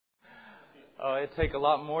Oh, it'd take a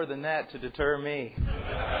lot more than that to deter me.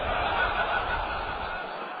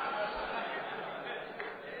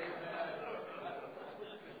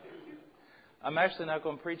 I'm actually not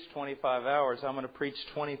going to preach 25 hours. I'm going to preach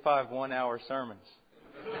 25 one-hour sermons.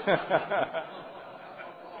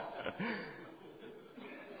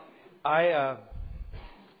 I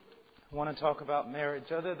want to talk about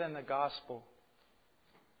marriage. Other than the gospel,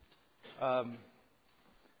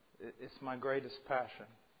 it's my greatest passion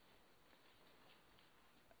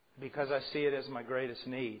because I see it as my greatest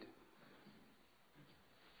need.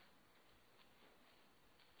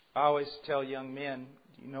 I always tell young men,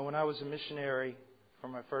 when I was a missionary for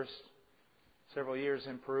my first several years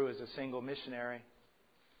in Peru as a single missionary,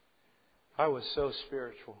 I was so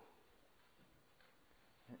spiritual.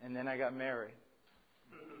 And then I got married.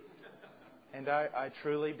 And I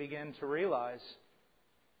truly began to realize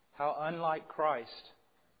how unlike Christ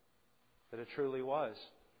that it truly was.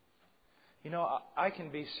 I can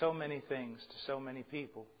be so many things to so many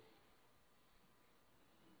people.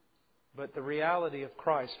 But the reality of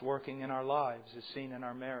Christ working in our lives is seen in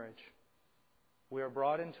our marriage. We are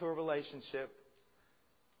brought into a relationship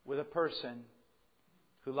with a person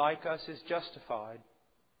who, like us, is justified,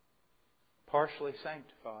 partially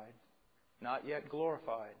sanctified, not yet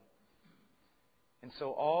glorified. And so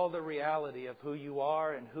all the reality of who you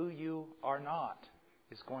are and who you are not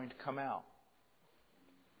is going to come out.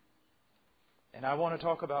 And I want to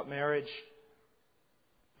talk about marriage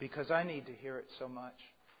because I need to hear it so much.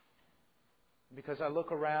 Because I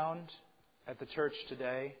look around at the church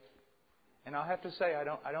today, and I'll have to say, I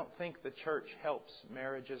don't think the church helps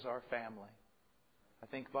marriages or family. I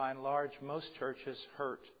think by and large, most churches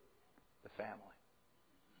hurt the family.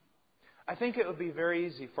 I think it would be very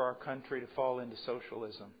easy for our country to fall into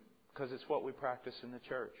socialism because it's what we practice in the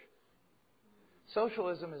church.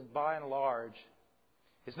 Socialism is by and large,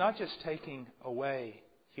 is not just taking away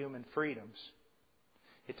human freedoms.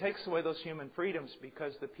 It takes away those human freedoms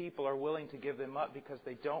because the people are willing to give them up because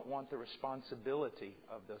they don't want the responsibility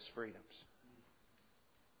of those freedoms.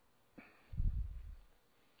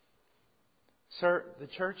 Sir, the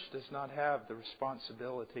church does not have the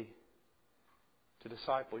responsibility to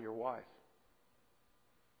disciple your wife.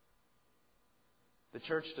 The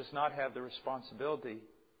church does not have the responsibility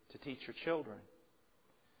to teach your children.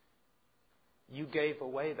 You gave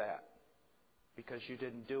away that because you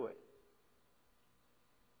didn't do it.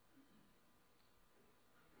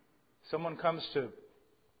 Someone comes to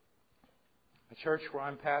a church where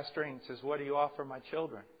I'm pastoring and says, "What do you offer my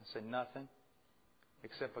children?" I say, "Nothing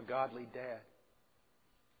except a godly dad."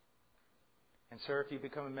 And sir, if you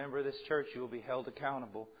become a member of this church, you will be held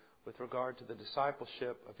accountable with regard to the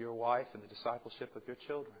discipleship of your wife and the discipleship of your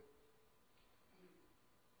children.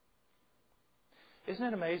 Isn't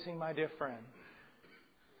it amazing, my dear friend,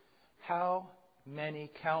 how many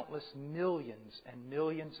countless millions and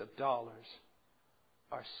millions of dollars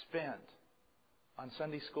are spent on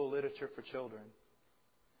Sunday school literature for children?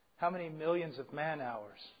 How many millions of man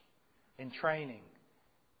hours in training,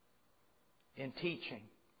 in teaching,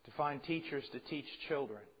 to find teachers to teach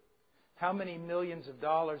children? How many millions of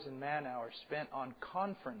dollars in man hours spent on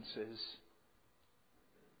conferences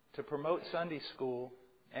to promote Sunday school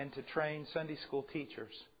and to train Sunday school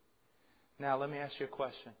teachers? Now, let me ask you a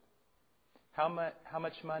question. How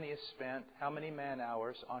much money is spent, how many man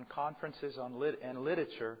hours on conferences and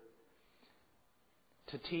literature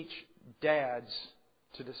to teach dads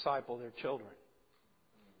to disciple their children?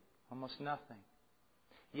 Almost nothing.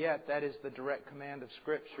 Yet, that is the direct command of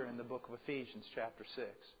Scripture in the book of Ephesians chapter 6.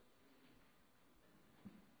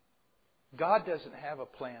 God doesn't have a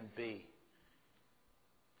plan B.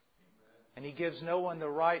 And He gives no one the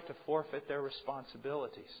right to forfeit their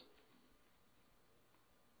responsibilities.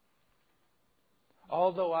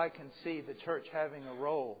 Although I can see the church having a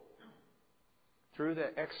role through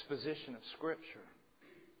the exposition of Scripture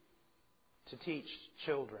to teach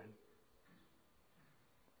children,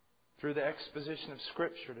 through the exposition of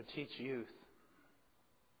Scripture to teach youth.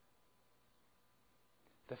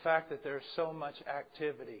 The fact that there's so much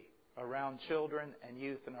activity around children and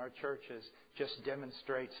youth in our churches just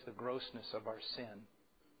demonstrates the grossness of our sin.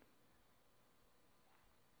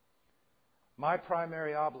 My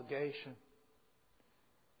primary obligation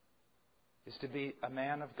is to be a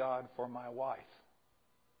man of God for my wife.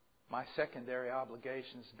 My secondary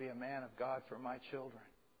obligation is to be a man of God for my children.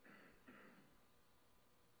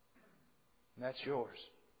 And that's yours.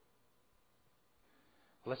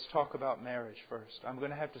 Let's talk about marriage first. I'm going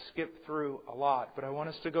to have to skip through a lot, but I want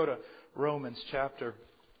us to go to Romans chapter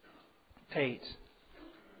 8.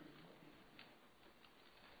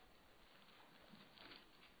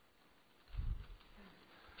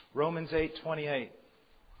 Romans 8:28.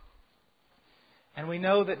 And we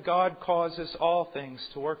know that God causes all things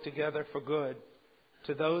to work together for good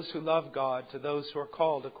to those who love God, to those who are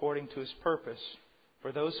called according to His purpose.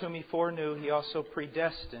 For those whom He foreknew, He also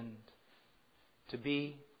predestined to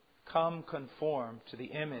become conformed to the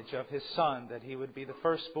image of His Son, that He would be the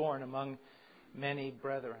firstborn among many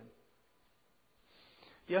brethren.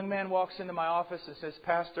 A young man walks into my office and says,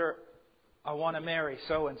 Pastor, I want to marry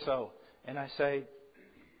so-and-so. And I say,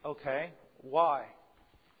 okay, why?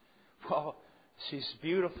 Well, she's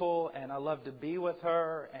beautiful and I love to be with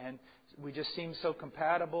her and we just seem so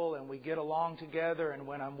compatible and we get along together, and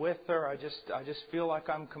when I'm with her I just feel like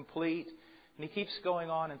I'm complete. And he keeps going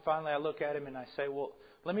on, and finally I look at him and I say, well,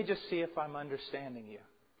 let me just see if I'm understanding you.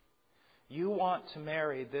 You want to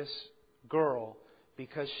marry this girl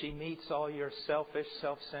because she meets all your selfish,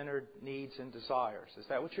 self-centered needs and desires. Is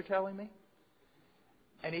that what you're telling me?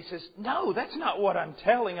 And he says, no, that's not what I'm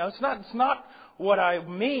telling you. It's not what I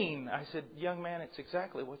mean. I said, young man, it's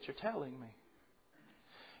exactly what you're telling me.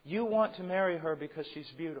 You want to marry her because she's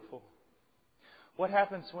beautiful. What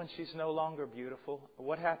happens when she's no longer beautiful?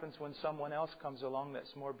 What happens when someone else comes along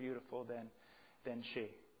that's more beautiful than she?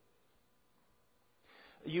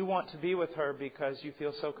 You want to be with her because you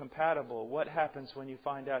feel so compatible. What happens when you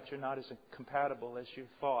find out you're not as compatible as you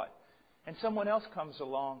thought? And someone else comes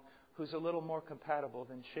along who's a little more compatible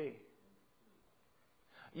than she.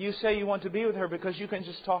 You say you want to be with her because you can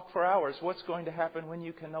just talk for hours. What's going to happen when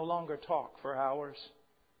you can no longer talk for hours?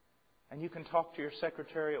 And you can talk to your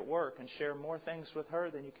secretary at work and share more things with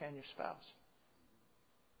her than you can your spouse.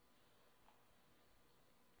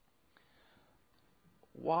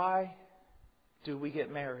 Why do we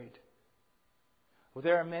get married? Well,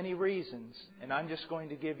 there are many reasons, and I'm just going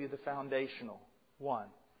to give you the foundational one.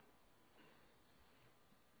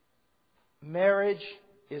 Marriage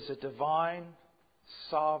is a divine,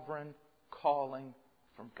 sovereign calling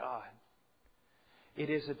from God. It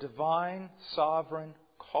is a divine, sovereign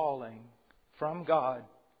calling from God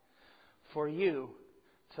for you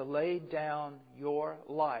to lay down your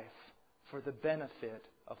life for the benefit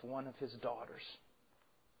of one of His daughters.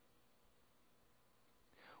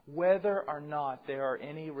 Whether or not there are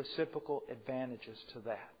any reciprocal advantages to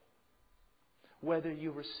that. Whether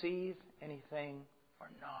you receive anything or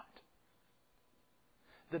not.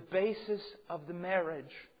 The basis of the marriage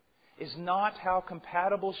is not how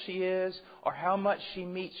compatible she is or how much she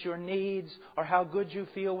meets your needs or how good you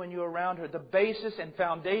feel when you're around her. The basis and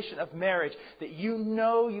foundation of marriage, that you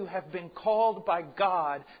know you have been called by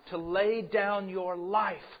God to lay down your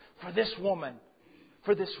life for this woman,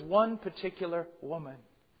 for this one particular woman.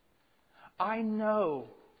 I know,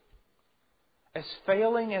 as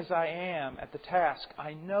failing as I am at the task,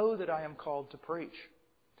 I know that I am called to preach.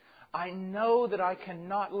 I know that I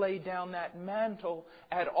cannot lay down that mantle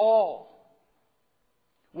at all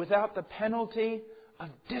without the penalty of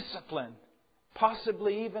discipline,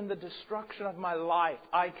 possibly even the destruction of my life.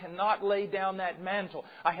 I cannot lay down that mantle.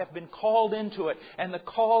 I have been called into it, and the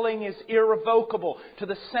calling is irrevocable. To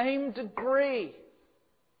the same degree,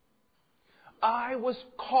 I was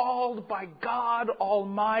called by God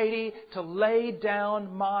Almighty to lay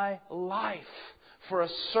down my life for a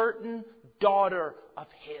certain daughter of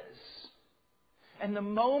His. And the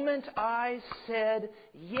moment I said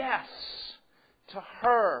yes to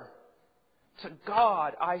her, to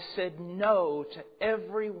God, I said no to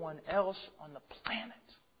everyone else on the planet.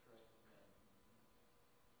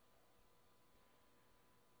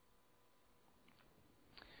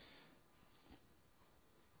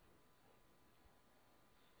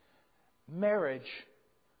 Marriage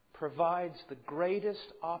provides the greatest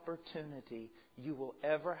opportunity you will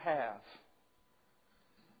ever have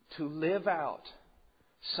to live out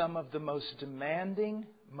some of the most demanding,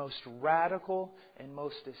 most radical, and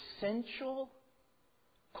most essential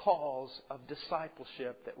calls of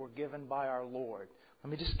discipleship that were given by our Lord.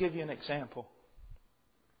 Let me just give you an example.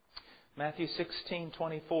 Matthew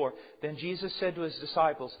 16:24. Then Jesus said to His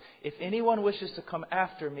disciples, if anyone wishes to come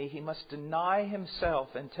after me, he must deny himself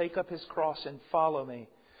and take up his cross and follow me.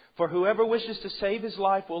 For whoever wishes to save his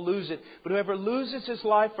life will lose it, but whoever loses his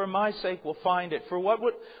life for my sake will find it. For what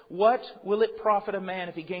will it profit a man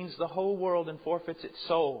if he gains the whole world and forfeits its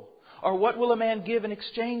soul? Or what will a man give in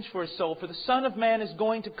exchange for his soul? For the Son of Man is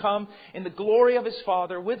going to come in the glory of His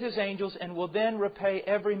Father with His angels, and will then repay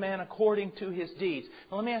every man according to his deeds.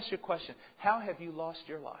 Now let me ask you a question. How have you lost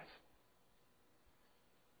your life?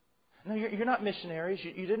 No, you're not missionaries.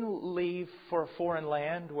 You didn't leave for a foreign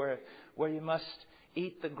land where you must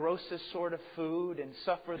eat the grossest sort of food and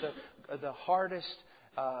suffer the hardest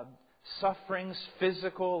sufferings,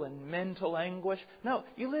 physical and mental anguish. No,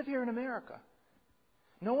 you live here in America.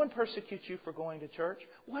 No one persecutes you for going to church.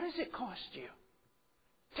 What does it cost you?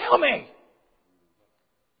 Tell me!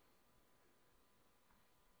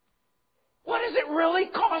 What does it really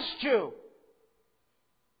cost you?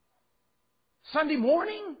 Sunday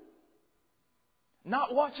morning?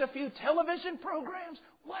 Not watch a few television programs?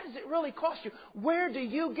 What does it really cost you? Where do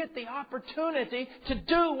you get the opportunity to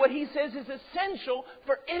do what He says is essential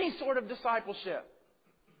for any sort of discipleship?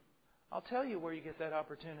 I'll tell you where you get that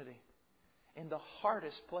opportunity. In the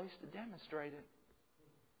hardest place to demonstrate it.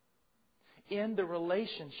 In the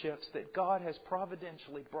relationships that God has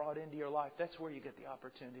providentially brought into your life. That's where you get the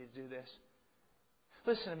opportunity to do this.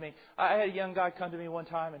 Listen to me. I had a young guy come to me one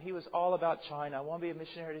time and he was all about China. I want to be a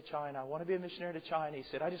missionary to China. I want to be a missionary to China. He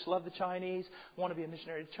said, I just love the Chinese. I want to be a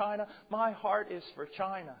missionary to China. My heart is for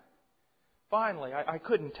China. Finally, I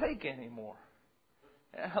couldn't take anymore.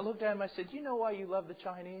 And I looked at him and I said, you know why you love the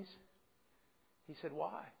Chinese? He said,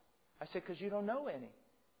 why? I said, because you don't know any.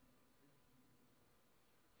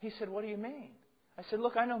 He said, what do you mean? I said,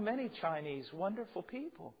 look, I know many Chinese, wonderful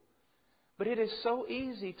people. But it is so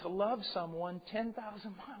easy to love someone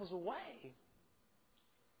 10,000 miles away.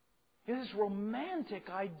 This romantic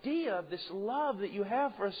idea of this love that you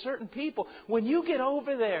have for a certain people. When you get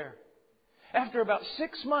over there, after about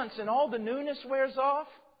 6 months and all the newness wears off,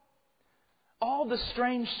 all the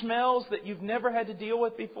strange smells that you've never had to deal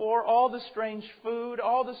with before, all the strange food,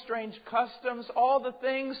 all the strange customs, all the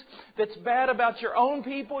things that's bad about your own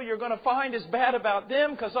people, you're going to find is bad about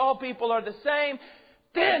them because all people are the same.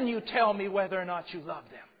 Then you tell me whether or not you love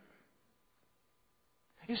them.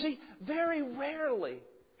 You see, very rarely,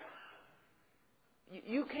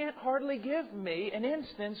 you can't hardly give me an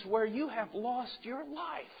instance where you have lost your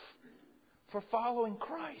life for following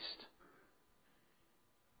Christ.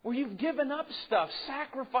 Where you've given up stuff,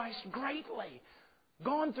 sacrificed greatly,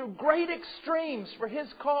 gone through great extremes for His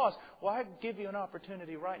cause. Well, I give you an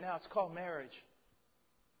opportunity right now. It's called marriage.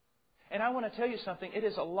 And I want to tell you something. It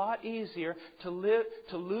is a lot easier to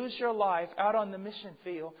lose your life out on the mission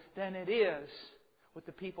field than it is with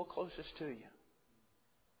the people closest to you.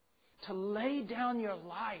 To lay down your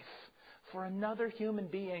life for another human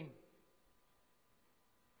being.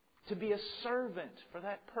 To be a servant for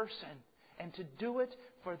that person. And to do it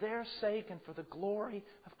for their sake and for the glory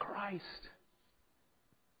of Christ.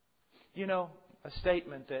 You know, a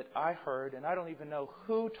statement that I heard, and I don't even know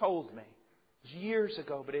who told me. It was years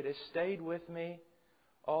ago, but it has stayed with me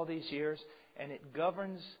all these years. And it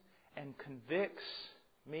governs and convicts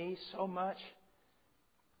me so much.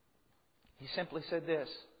 He simply said this.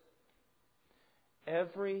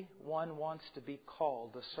 Everyone wants to be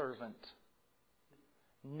called a servant.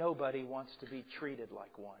 Nobody wants to be treated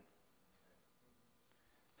like one.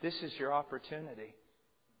 This is your opportunity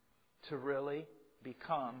to really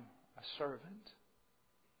become a servant.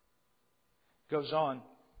 Goes on.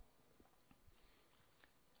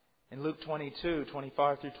 In Luke 22,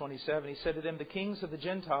 25 through 27, He said to them, the kings of the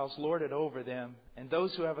Gentiles lord it over them, and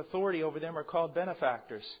those who have authority over them are called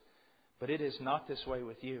benefactors. But it is not this way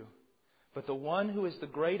with you. But the one who is the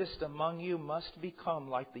greatest among you must become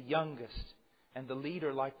like the youngest, and the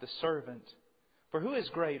leader like the servant. For who is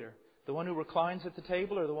greater? The one who reclines at the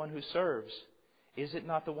table or the one who serves? Is it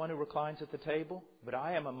not the one who reclines at the table? But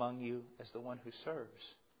I am among you as the one who serves.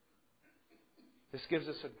 This gives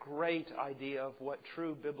us a great idea of what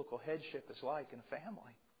true biblical headship is like in a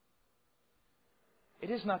family. It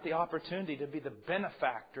is not the opportunity to be the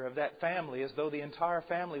benefactor of that family as though the entire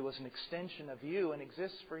family was an extension of you and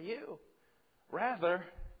exists for you. Rather,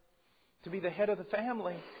 to be the head of the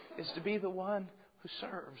family is to be the one who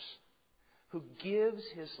serves. Who gives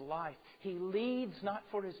his life. He leads not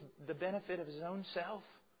for the benefit of his own self,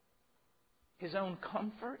 his own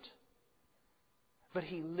comfort, but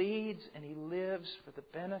he leads and he lives for the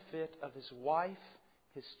benefit of his wife,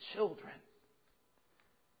 his children,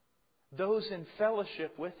 those in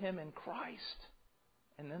fellowship with him in Christ,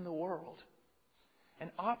 and in the world. An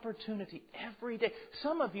opportunity every day.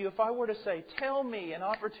 Some of you, if I were to say, tell me an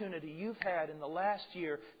opportunity you've had in the last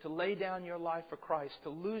year to lay down your life for Christ, to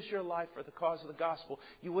lose your life for the cause of the gospel,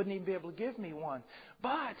 you wouldn't even be able to give me one.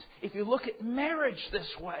 But if you look at marriage this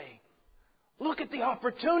way, look at the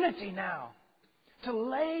opportunity now to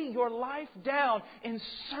lay your life down in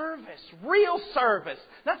service, real service.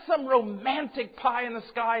 Not some romantic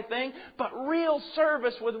pie-in-the-sky thing, but real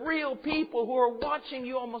service with real people who are watching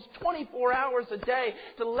you almost 24 hours a day,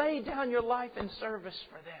 to lay down your life in service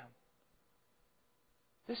for them.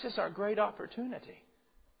 This is our great opportunity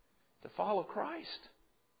to follow Christ.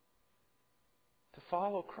 To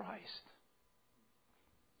follow Christ.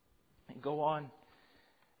 And go on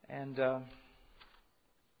and...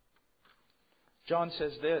 John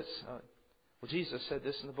says this, Well, Jesus said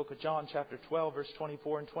this in the book of John, chapter 12, verse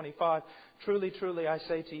 24 and 25. Truly, truly, I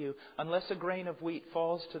say to you, unless a grain of wheat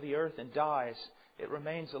falls to the earth and dies, it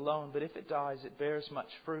remains alone. But if it dies, it bears much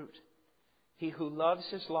fruit. He who loves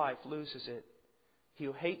his life loses it. He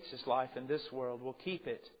who hates his life in this world will keep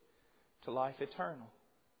it to life eternal.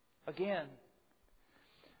 Again,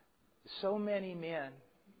 so many men,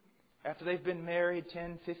 after they've been married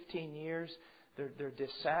 10, 15 years, they're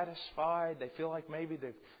dissatisfied. They feel like maybe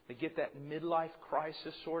they get that midlife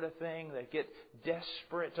crisis sort of thing. They get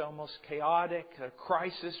desperate, almost chaotic, a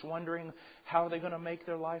crisis, wondering how they're going to make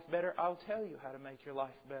their life better. I'll tell you how to make your life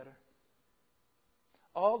better.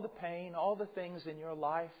 All the pain, all the things in your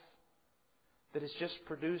life that has just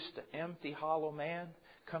produced an empty, hollow man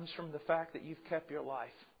comes from the fact that you've kept your life.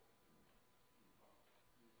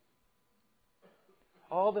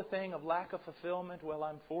 All the thing of lack of fulfillment, well,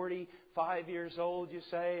 I'm 45 years old, you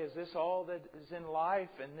say, is this all that is in life?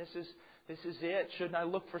 And this is it? Shouldn't I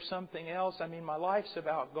look for something else? I mean, my life's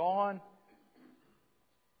about gone.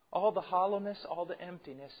 All the hollowness, all the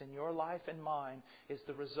emptiness in your life and mine is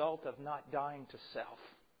the result of not dying to self.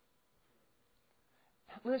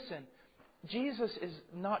 Listen, Jesus is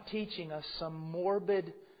not teaching us some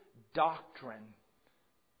morbid doctrine.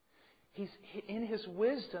 He's in His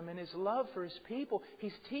wisdom and His love for His people,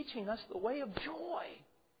 He's teaching us the way of joy.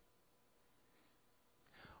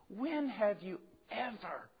 When have you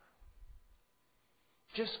ever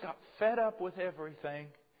just got fed up with everything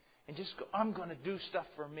and just go, I'm going to do stuff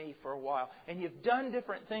for me for a while? And you've done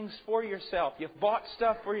different things for yourself. You've bought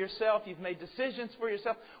stuff for yourself. You've made decisions for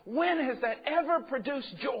yourself. When has that ever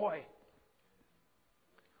produced joy?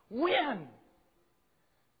 When?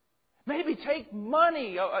 Maybe take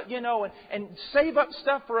money, and save up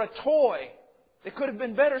stuff for a toy. It could have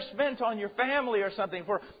been better spent on your family or something,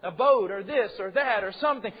 for a boat or this or that or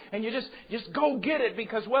something. And you just go get it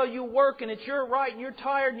because, well, you work and it's your right and you're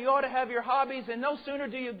tired and you ought to have your hobbies. And no sooner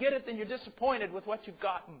do you get it than you're disappointed with what you've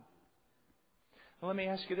gotten. Well, let me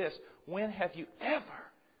ask you this. When have you ever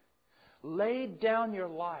laid down your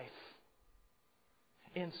life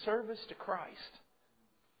in service to Christ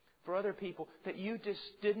for other people that you just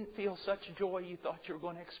didn't feel such joy you thought you were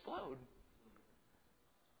going to explode?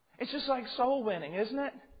 It's just like soul winning, isn't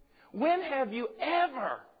it? When have you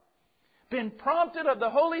ever been prompted of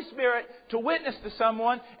the Holy Spirit to witness to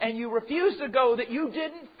someone and you refused to go that you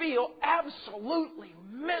didn't feel absolutely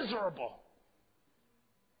miserable?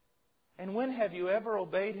 And when have you ever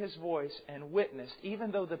obeyed His voice and witnessed,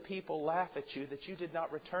 even though the people laugh at you, that you did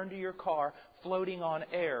not return to your car floating on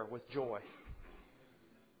air with joy?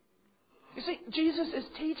 You see, Jesus is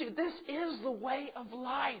teaching, this is the way of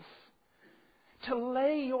life. To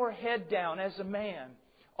lay your head down as a man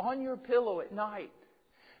on your pillow at night,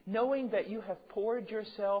 knowing that you have poured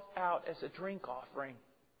yourself out as a drink offering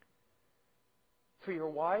for your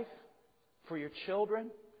wife, for your children,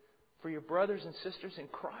 for your brothers and sisters in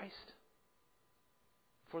Christ,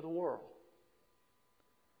 for the world.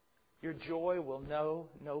 Your joy will know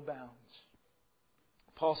no bounds.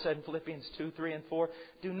 Paul said in Philippians 2, 3, and 4,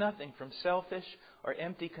 do nothing from selfish or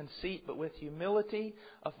empty conceit, but with humility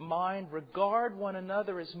of mind, regard one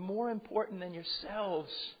another as more important than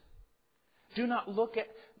yourselves. Do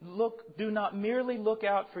not merely look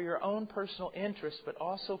out for your own personal interest, but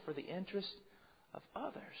also for the interest of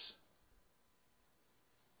others.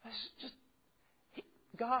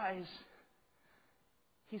 Guys,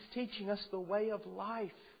 He's teaching us the way of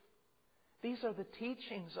life. These are the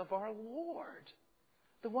teachings of our Lord.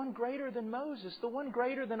 The one greater than Moses, the one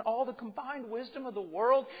greater than all the combined wisdom of the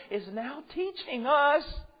world, is now teaching us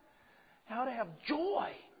how to have joy,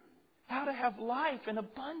 how to have life in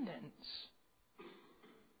abundance.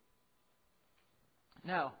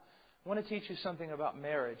 Now, I want to teach you something about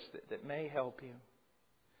marriage that may help you.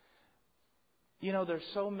 You know, there's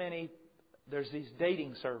these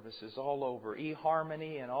dating services all over,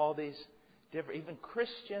 eHarmony and all these different, even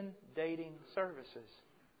Christian dating services.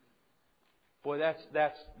 Boy, that's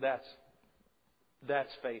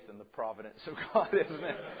faith in the providence of God, isn't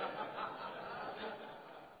it?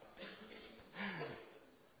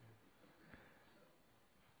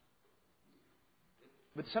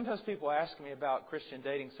 But sometimes people ask me about Christian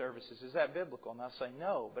dating services. Is that biblical? And I'll say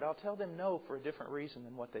no. But I'll tell them no for a different reason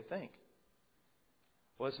than what they think.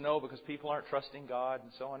 Well, it's no because people aren't trusting God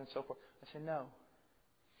and so on and so forth. I say no.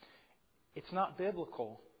 It's not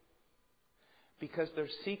biblical. Because they're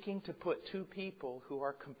seeking to put two people who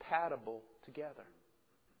are compatible together.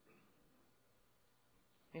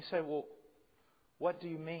 You say, well, what do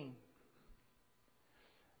you mean?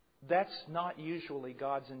 That's not usually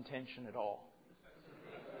God's intention at all.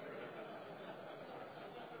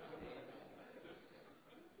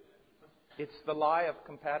 It's the lie of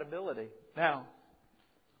compatibility. Now,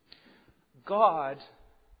 God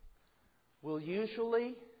will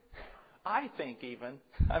usually, I think even,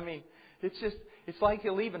 it's like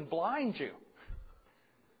He'll even blind you.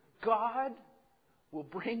 God will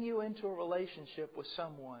bring you into a relationship with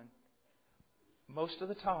someone, most of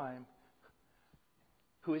the time,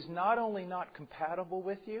 who is not only not compatible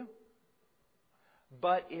with you,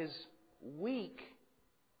 but is weak,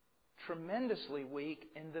 tremendously weak,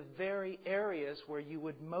 in the very areas where you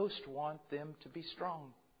would most want them to be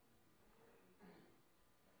strong.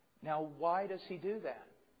 Now, why does He do that?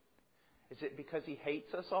 Is it because He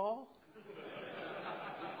hates us all?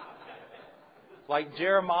 Like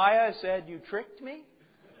Jeremiah said, "You tricked me"?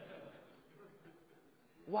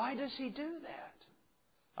 Why does He do that?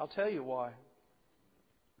 I'll tell you why.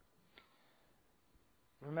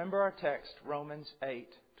 Remember our text, Romans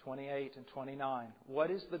 8:28 and 29.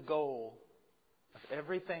 What is the goal of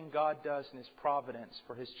everything God does in His providence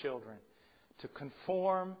for His children? To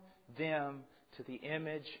conform them to the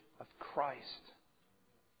image of Christ.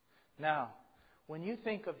 Now, when you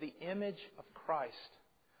think of the image of Christ,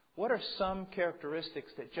 what are some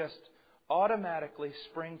characteristics that just automatically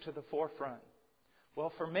spring to the forefront?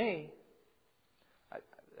 Well, for me,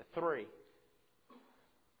 3.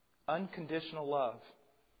 Unconditional love,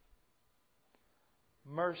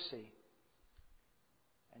 mercy,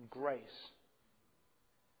 and grace.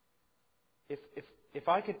 If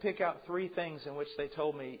I could pick out 3 things in which they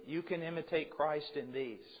told me, you can imitate Christ in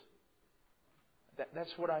these,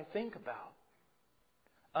 that's what I think about.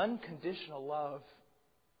 Unconditional love,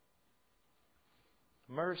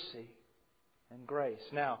 mercy, and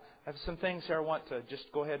grace. Now, I have some things here I want to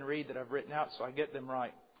just go ahead and read that I've written out so I get them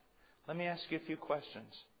right. Let me ask you a few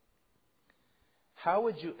questions. How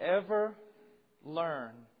would you ever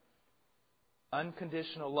learn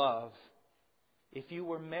unconditional love if you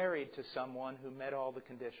were married to someone who met all the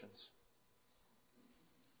conditions?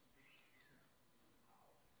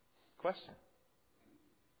 Question.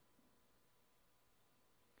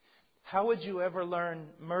 How would you ever learn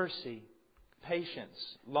mercy,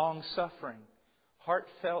 patience, long-suffering,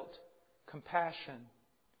 heartfelt compassion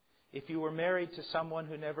if you were married to someone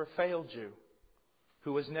who never failed you,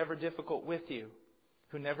 who was never difficult with you,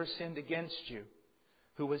 who never sinned against you,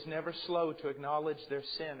 who was never slow to acknowledge their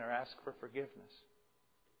sin or ask for forgiveness?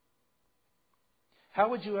 How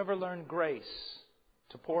would you ever learn grace,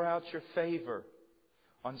 to pour out your favor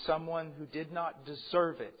on someone who did not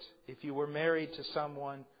deserve it if you were married to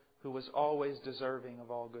someone who was always deserving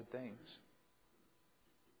of all good things?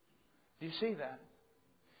 Do you see that?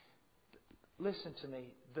 Listen to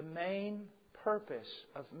me. The main purpose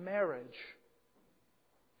of marriage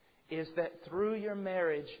is that through your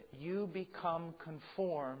marriage you become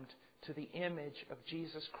conformed to the image of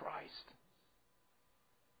Jesus Christ.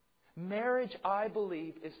 Marriage, I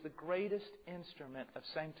believe, is the greatest instrument of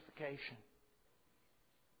sanctification.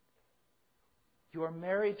 You are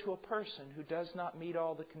married to a person who does not meet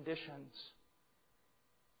all the conditions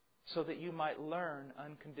so that you might learn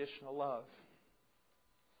unconditional love.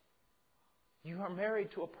 You are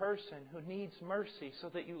married to a person who needs mercy so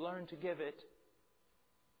that you learn to give it.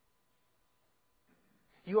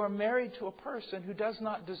 You are married to a person who does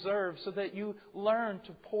not deserve so that you learn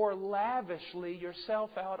to pour lavishly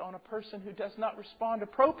yourself out on a person who does not respond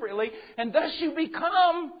appropriately, and thus you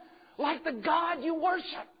become like the God you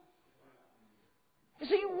worship. You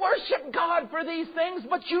see, you worship God for these things,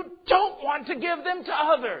 but you don't want to give them to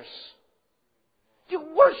others. You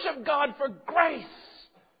worship God for grace,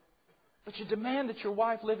 but you demand that your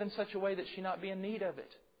wife live in such a way that she not be in need of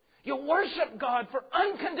it. You worship God for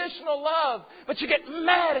unconditional love, but you get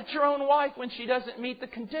mad at your own wife when she doesn't meet the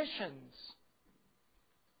conditions.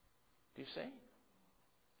 Do you see?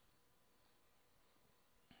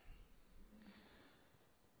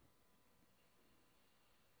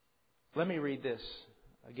 Let me read this.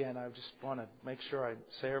 Again, I just want to make sure I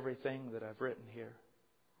say everything that I've written here.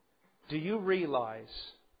 Do you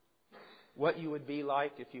realize what you would be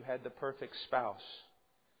like if you had the perfect spouse?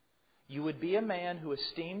 You would be a man who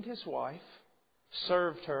esteemed his wife,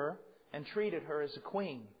 served her, and treated her as a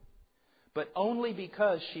queen, but only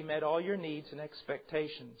because she met all your needs and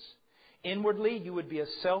expectations. Inwardly, you would be a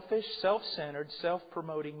selfish, self-centered,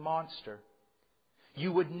 self-promoting monster.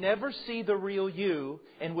 You would never see the real you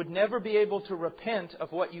and would never be able to repent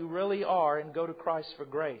of what you really are and go to Christ for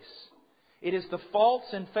grace. It is the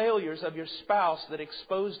faults and failures of your spouse that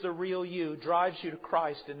expose the real you, drives you to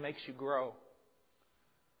Christ, and makes you grow.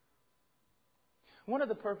 One of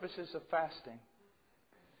the purposes of fasting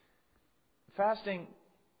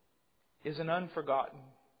is a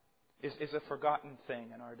forgotten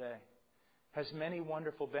thing in our day. has many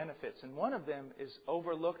wonderful benefits. And one of them is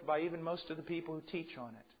overlooked by even most of the people who teach on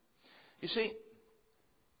it. You see,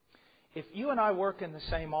 if you and I work in the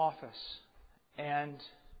same office, and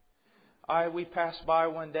we pass by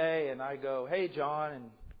one day and I go, "Hey, John,"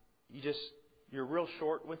 and you're real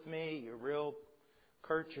short with me, you're real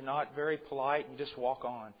curt, you're not very polite, you just walk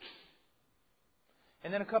on.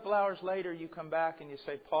 And then a couple hours later you come back and you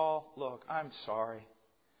say, "Paul, look, I'm sorry.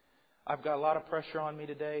 I've got a lot of pressure on me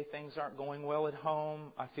today. Things aren't going well at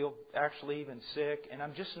home. I feel actually even sick, and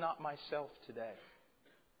I'm just not myself today."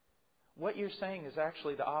 What you're saying is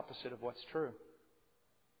actually the opposite of what's true.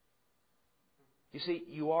 You see,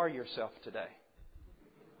 you are yourself today.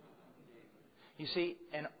 You see,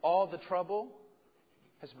 and all the trouble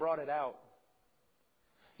has brought it out.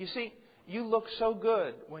 You see, you look so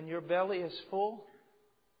good when your belly is full,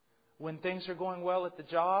 when things are going well at the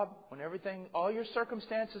job, when all your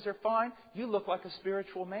circumstances are fine. You look like a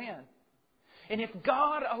spiritual man. And if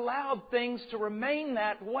God allowed things to remain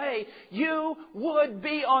that way, you would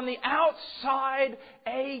be on the outside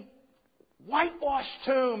a whitewashed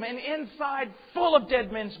tomb and inside full of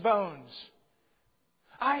dead men's bones.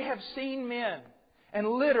 I have seen men, and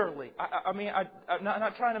literally, I'm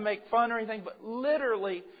not trying to make fun or anything, but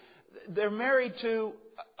literally, they're married to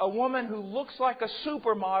a woman who looks like a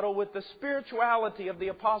supermodel with the spirituality of the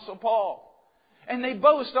Apostle Paul. And they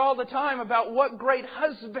boast all the time about what great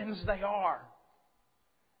husbands they are.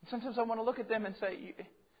 And sometimes I want to look at them and say,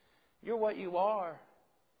 "You're what you are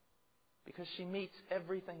because she meets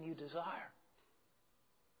everything you desire."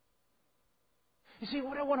 You see,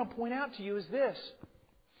 what I want to point out to you is this.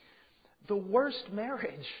 The worst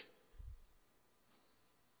marriage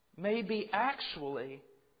may be actually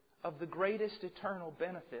of the greatest eternal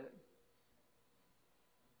benefit.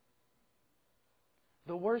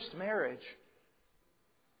 The worst marriage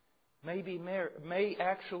may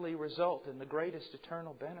actually result in the greatest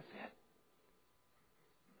eternal benefit.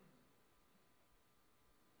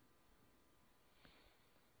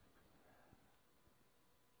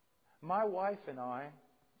 My wife and I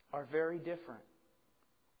are very different.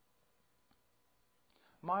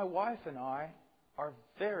 My wife and I are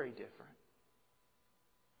very different.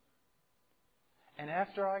 And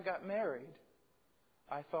after I got married,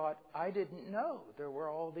 I thought, I didn't know there were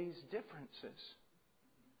all these differences.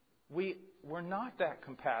 We're not that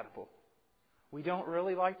compatible. We don't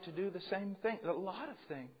really like to do the same thing, a lot of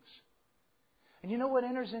things. And you know what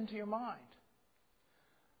enters into your mind?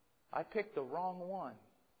 I picked the wrong one.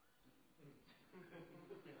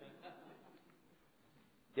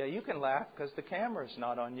 Yeah, you can laugh because the camera's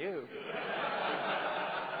not on you.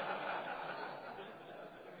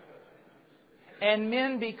 And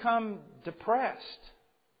men become depressed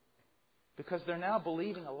because they're now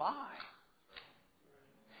believing a lie.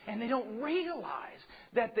 And they don't realize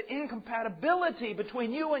that the incompatibility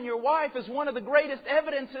between you and your wife is one of the greatest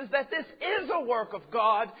evidences that this is a work of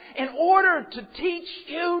God in order to teach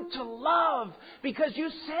you to love. Because you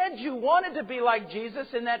said you wanted to be like Jesus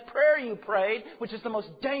in that prayer you prayed, which is the most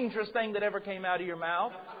dangerous thing that ever came out of your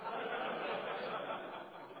mouth.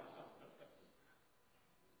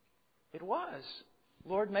 It was,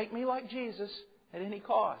 "Lord, make me like Jesus at any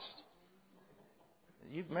cost."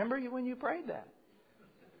 You remember when you prayed that?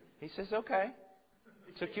 He says, "Okay."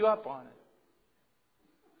 Took you up on it.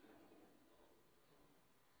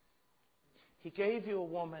 He gave you a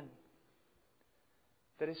woman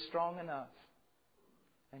that is strong enough,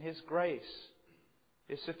 and His grace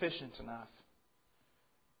is sufficient enough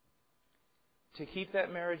to keep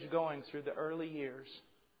that marriage going through the early years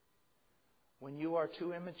when you are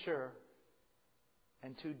too immature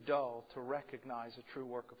and too dull to recognize a true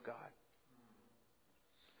work of God.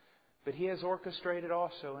 But He has orchestrated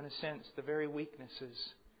also, in a sense, the very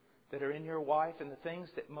weaknesses that are in your wife and the things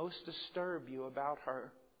that most disturb you about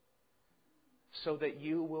her, so that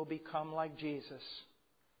you will become like Jesus.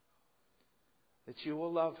 That you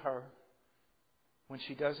will love her when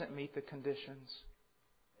she doesn't meet the conditions.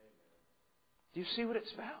 Do you see what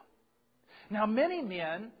it's about? Now, many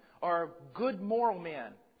men are good moral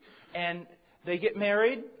men, and they get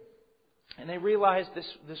married and they realize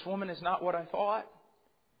this woman is not what I thought,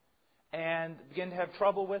 and begin to have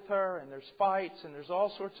trouble with her, and there's fights, and there's all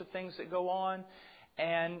sorts of things that go on.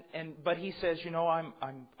 But he says,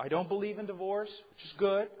 I don't believe in divorce, which is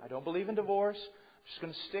good. I don't believe in divorce. I'm just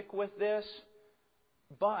going to stick with this.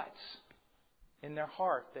 But in their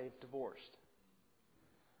heart, they've divorced.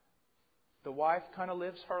 The wife kind of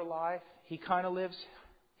lives her life. He kind of lives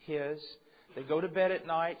his. They go to bed at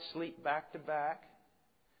night, sleep back to back.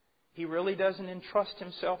 He really doesn't entrust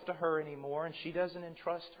himself to her anymore, and she doesn't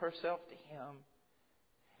entrust herself to him.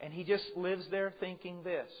 And he just lives there thinking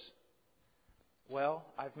this: well,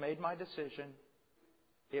 I've made my decision.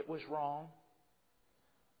 It was wrong.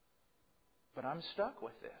 But I'm stuck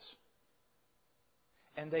with this.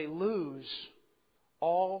 And they lose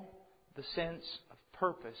all the sense of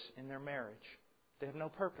purpose in their marriage. They have no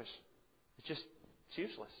purpose. It's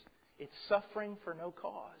useless. It's suffering for no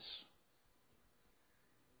cause.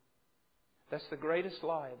 That's the greatest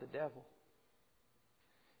lie of the devil.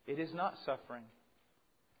 It is not suffering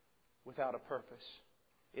without a purpose.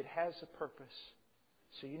 It has a purpose.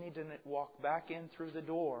 So you need to walk back in through the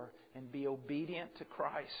door and be obedient to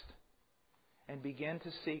Christ and begin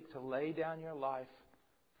to seek to lay down your life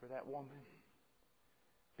for that woman.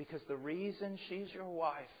 Because the reason she's your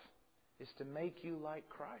wife is to make you like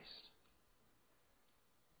Christ.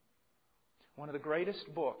 One of the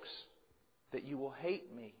greatest books that you will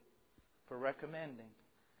hate me for recommending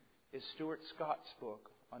is Stuart Scott's book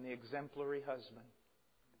on the exemplary husband.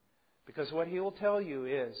 Because what he will tell you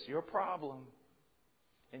is your problem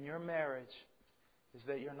in your marriage is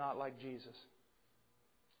that you're not like Jesus.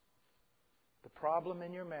 The problem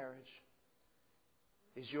in your marriage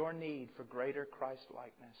is your need for greater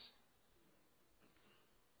Christ-likeness.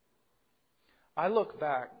 I look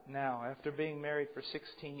back now, after being married for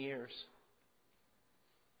 16 years,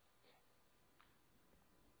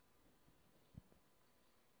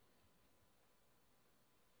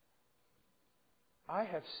 I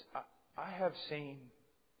have seen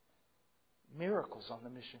miracles on the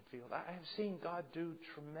mission field. I have seen God do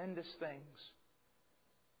tremendous things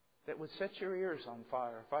that would set your ears on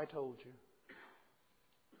fire if I told you.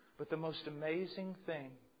 But the most amazing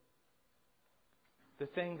thing, the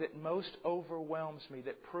thing that most overwhelms me,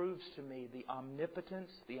 that proves to me the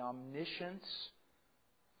omnipotence, the omniscience,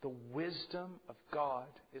 the wisdom of God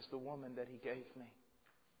is the woman that He gave me.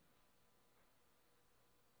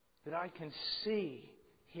 That I can see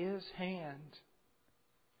His hand.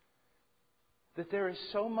 That there is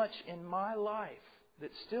so much in my life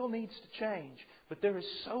that still needs to change. But there is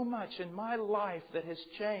so much in my life that has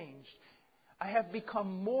changed. I have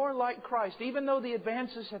become more like Christ. Even though the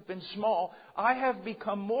advances have been small, I have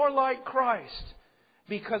become more like Christ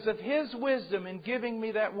because of His wisdom in giving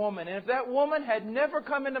me that woman. And if that woman had never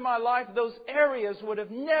come into my life, those areas would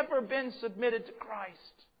have never been submitted to Christ.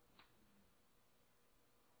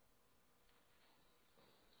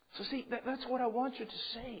 So see, that's what I want you to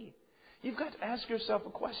see. You've got to ask yourself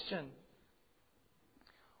a question.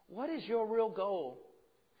 What is your real goal?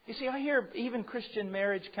 You see, I hear even Christian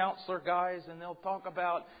marriage counselor guys, and they'll talk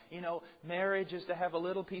about, marriage is to have a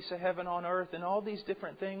little piece of heaven on earth and all these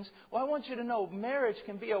different things. Well, I want you to know marriage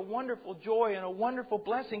can be a wonderful joy and a wonderful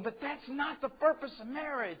blessing, but that's not the purpose of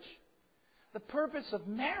marriage. The purpose of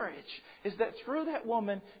marriage is that through that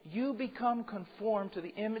woman, you become conformed to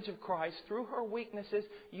the image of Christ. Through her weaknesses,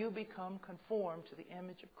 you become conformed to the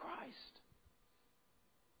image of Christ.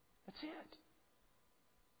 That's it.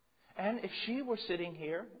 And if she were sitting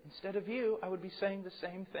here instead of you, I would be saying the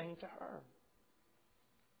same thing to her.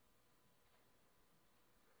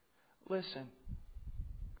 Listen,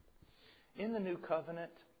 in the new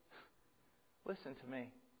covenant, listen to me.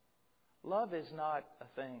 Love is not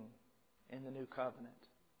a thing in the new covenant.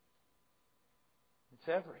 It's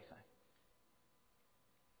everything.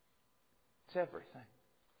 It's everything.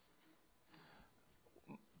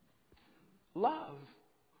 Love.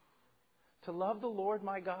 To love the Lord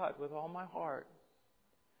my God with all my heart.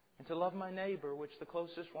 And to love my neighbor, which the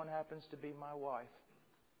closest one happens to be my wife,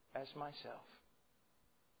 as myself.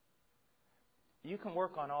 You can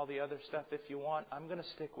work on all the other stuff if you want. I'm going to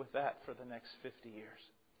stick with that for the next 50 years.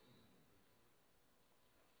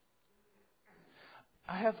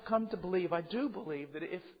 I have come to believe, I do believe, that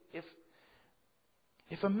if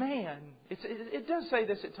a man, it does say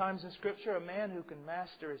this at times in Scripture, a man who can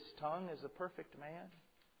master his tongue is a perfect man.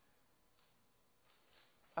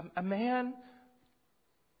 A man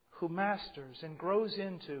who masters and grows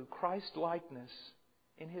into Christ-likeness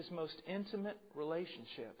in his most intimate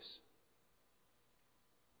relationships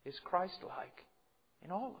is Christ-like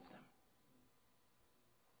in all of them.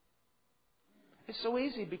 It's so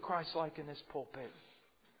easy to be Christ-like in this pulpit.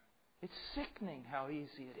 It's sickening how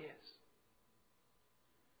easy it is.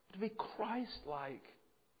 To be Christ-like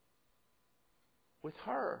with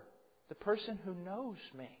her, the person who knows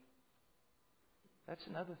me. That's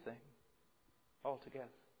another thing altogether.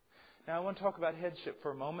 Now I want to talk about headship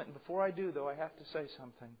for a moment. And before I do, though, I have to say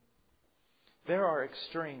something. There are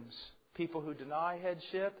extremes. People who deny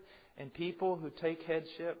headship and people who take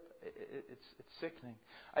headship. It's sickening.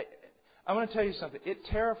 I want to tell you something. It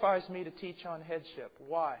terrifies me to teach on headship.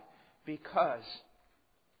 Why? Because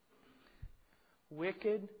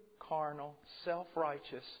wicked, carnal,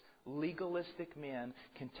 self-righteous, legalistic men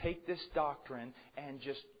can take this doctrine and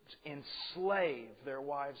just enslave their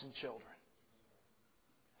wives and children.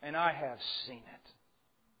 And I have seen it.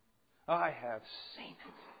 I have seen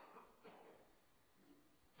it.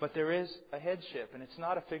 But there is a headship, and it's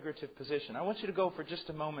not a figurative position. I want you to go for just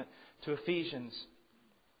a moment to Ephesians.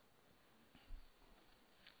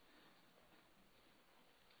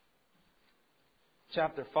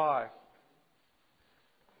 Chapter 5.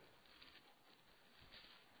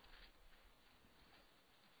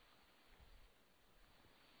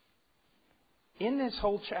 In this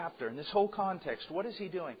whole chapter, in this whole context, what is he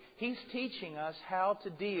doing? He's teaching us how to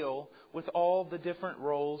deal with all the different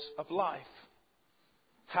roles of life.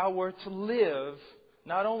 How we're to live,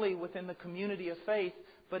 not only within the community of faith,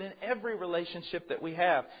 but in every relationship that we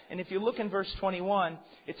have. And if you look in verse 21,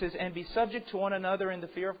 it says, "And be subject to one another in the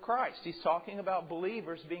fear of Christ." He's talking about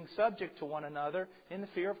believers being subject to one another in the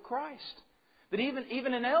fear of Christ. That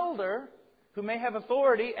even an elder who may have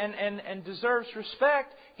authority and deserves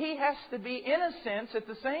respect, he has to be, in a sense, at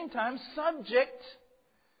the same time, subject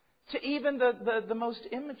to even the most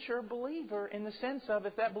immature believer, in the sense of,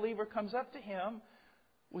 if that believer comes up to him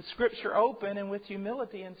with Scripture open and with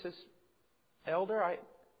humility and says, "Elder, I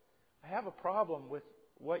have a problem with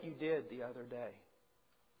what you did the other day."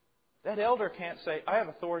 That elder can't say, "I have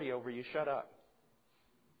authority over you, shut up."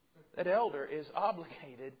 That elder is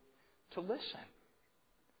obligated to listen.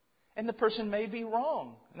 And the person may be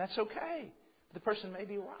wrong, and that's okay. The person may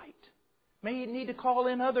be right. May need to call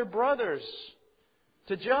in other brothers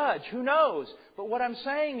to judge. Who knows? But what I'm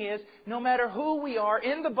saying is, no matter who we are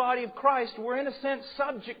in the body of Christ, we're in a sense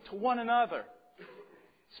subject to one another.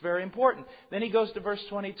 It's very important. Then he goes to verse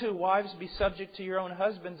 22. "Wives, be subject to your own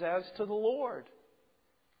husbands as to the Lord."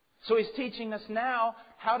 So he's teaching us now,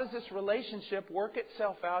 how does this relationship work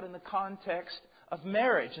itself out in the context of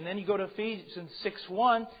marriage? And then you go to Ephesians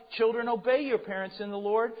 6:1, "Children, obey your parents in the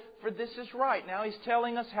Lord, for this is right." Now he's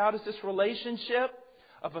telling us, how does this relationship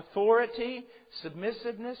of authority,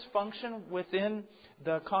 submissiveness function within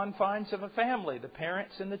the confines of a family, the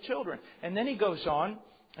parents and the children. And then he goes on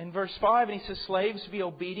in verse 5 and he says, "Slaves, be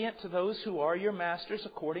obedient to those who are your masters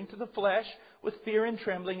according to the flesh, with fear and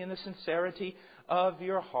trembling in the sincerity of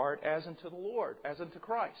your heart, as unto the Lord," as unto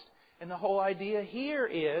Christ. And the whole idea here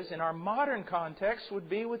is, in our modern context, would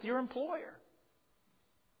be with your employer.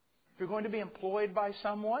 If you're going to be employed by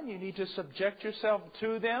someone, you need to subject yourself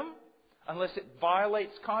to them, unless it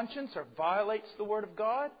violates conscience or violates the Word of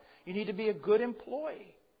God. You need to be a good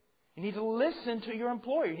employee. You need to listen to your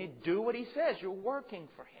employer. You need to do what he says. You're working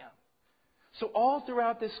for him. So all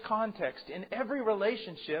throughout this context, in every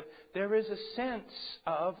relationship, there is a sense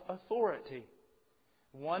of authority.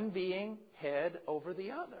 One being head over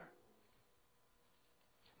the other.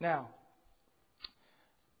 Now,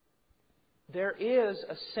 there is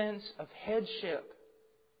a sense of headship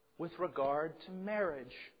with regard to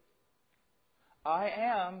marriage. I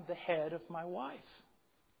am the head of my wife.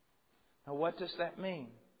 Now, what does that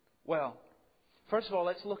mean? Well, first of all,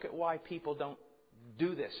 let's look at why people don't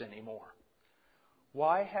do this anymore.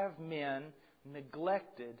 Why have men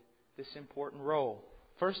neglected this important role?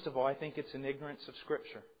 First of all, I think it's an ignorance of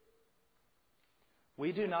Scripture.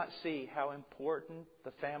 We do not see how important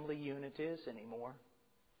the family unit is anymore.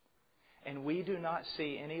 And we do not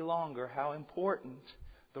see any longer how important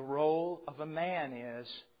the role of a man is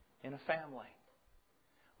in a family.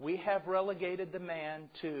 We have relegated the man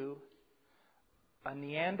to a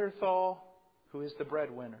Neanderthal who is the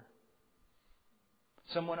breadwinner.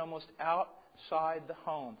 Someone almost outside the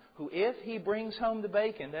home, who, if he brings home the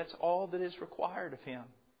bacon, that's all that is required of him.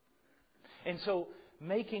 And so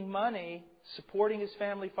making money, supporting his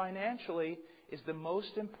family financially, is the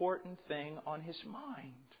most important thing on his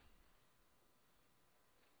mind.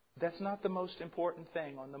 That's not the most important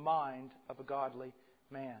thing on the mind of a godly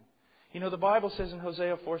man. You know, the Bible says in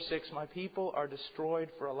Hosea 4:6, "My people are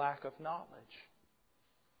destroyed for a lack of knowledge."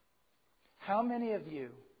 How many of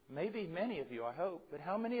you, maybe many of you, I hope, but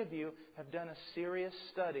how many of you have done a serious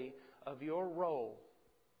study of your role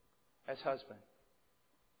as husband?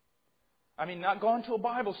 I mean, not gone to a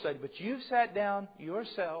Bible study, but you've sat down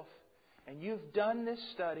yourself and you've done this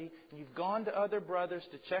study, and you've gone to other brothers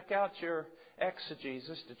to check out your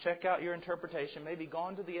exegesis, to check out your interpretation, maybe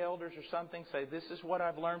gone to the elders or something, say, "This is what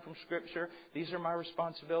I've learned from Scripture, these are my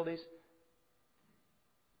responsibilities."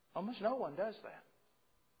 Almost no one does that.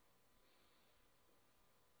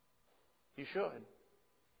 You should.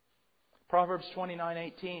 Proverbs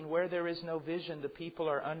 29:18, "Where there is no vision, the people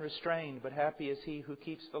are unrestrained, but happy is he who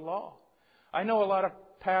keeps the law." I know a lot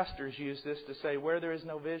of pastors use this to say, where there is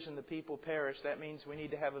no vision, the people perish. That means we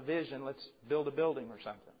need to have a vision. Let's build a building or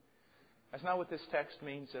something. That's not what this text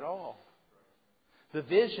means at all. The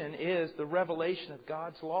vision is the revelation of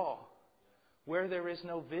God's law. Where there is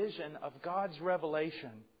no vision of God's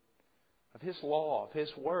revelation, of His law, of His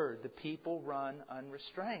Word, the people run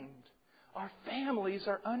unrestrained. Our families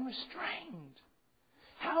are unrestrained.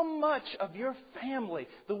 How much of your family,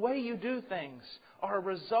 the way you do things, are a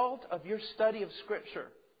result of your study of Scripture?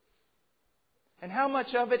 And how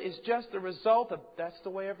much of it is just the result of that's the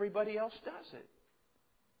way everybody else does it?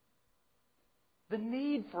 The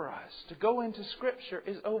need for us to go into Scripture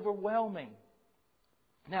is overwhelming.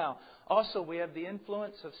 Now, also we have the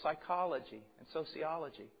influence of psychology and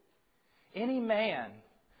sociology. Any man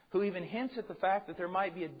who even hints at the fact that there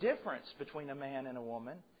might be a difference between a man and a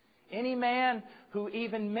woman, any man who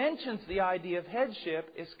even mentions the idea of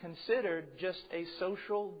headship is considered just a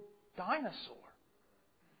social dinosaur.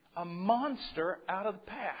 A monster out of the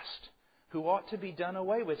past who ought to be done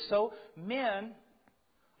away with. So men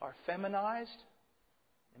are feminized,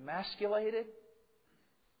 emasculated.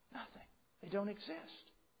 Nothing. They don't exist.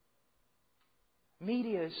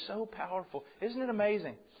 Media is so powerful. Isn't it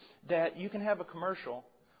amazing that you can have a commercial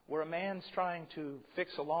where a man's trying to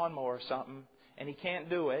fix a lawnmower or something and he can't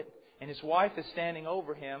do it, and his wife is standing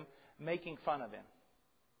over him making fun of him.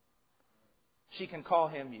 She can call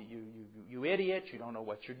him, you idiot, you don't know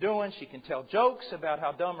what you're doing. She can tell jokes about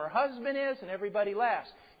how dumb her husband is, and everybody laughs.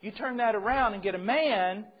 You turn that around and get a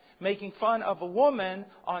man making fun of a woman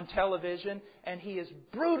on television, and he is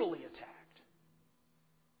brutally attacked.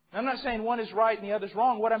 I'm not saying one is right and the other is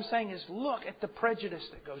wrong. What I'm saying is look at the prejudice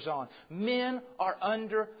that goes on. Men are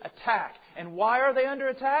under attack. And why are they under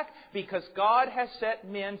attack? Because God has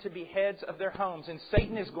set men to be heads of their homes. And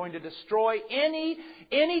Satan is going to destroy any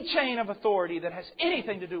chain of authority that has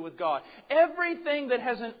anything to do with God. Everything that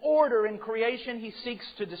has an order in creation, he seeks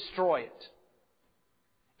to destroy it.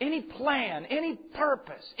 Any plan, any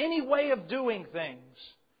purpose, any way of doing things.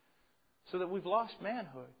 So that we've lost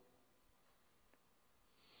manhood.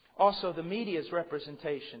 Also, the media's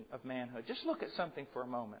representation of manhood. Just look at something for a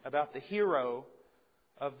moment about the hero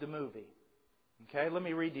of the movie. Okay, let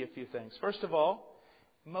me read you a few things. First of all,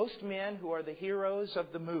 most men who are the heroes of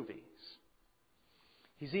the movies,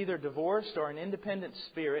 he's either divorced or an independent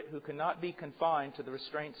spirit who cannot be confined to the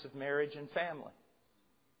restraints of marriage and family.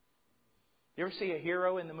 You ever see a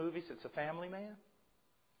hero in the movies that's a family man?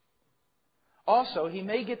 Also, he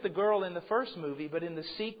may get the girl in the first movie, but in the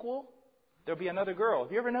sequel, there'll be another girl.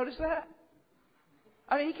 Have you ever noticed that?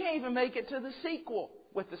 I mean, he can't even make it to the sequel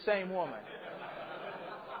with the same woman.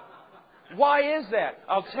 Why is that?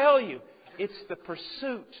 I'll tell you. It's the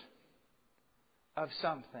pursuit of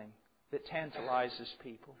something that tantalizes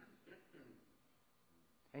people.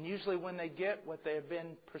 And usually when they get what they have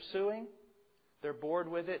been pursuing, they're bored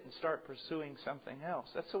with it and start pursuing something else.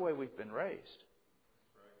 That's the way we've been raised.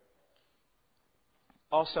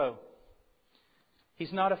 Also,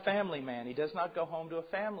 he's not a family man. He does not go home to a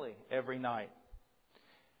family every night.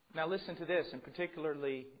 Now listen to this, and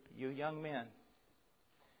particularly you young men.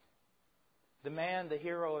 The man, the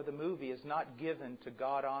hero of the movie, is not given to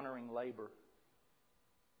God-honoring labor.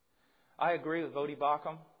 I agree with Vodi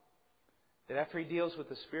Bakum that after he deals with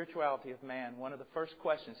the spirituality of man, one of the first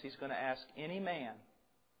questions he's going to ask any man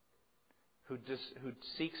who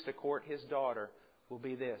seeks to court his daughter will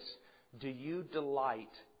be this: do you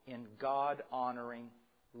delight in God-honoring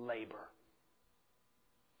labor?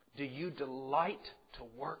 Do you delight to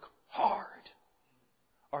work hard?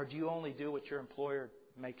 Or do you only do what your employer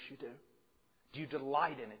makes you do? Do you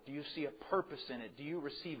delight in it? Do you see a purpose in it? Do you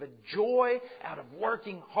receive a joy out of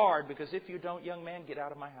working hard? Because if you don't, young man, get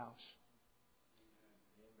out of my house.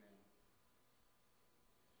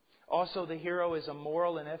 Also, the hero is a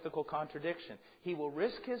moral and ethical contradiction. He will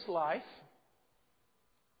risk his life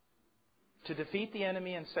to defeat the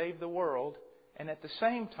enemy and save the world, and at the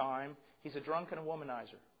same time, he's a drunk and a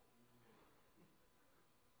womanizer.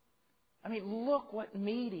 I mean, look what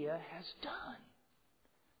media has done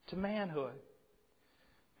to manhood.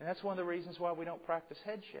 And that's one of the reasons why we don't practice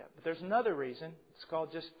headship. But there's another reason. It's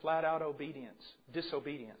called just flat-out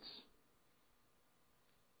disobedience.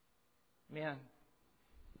 Men,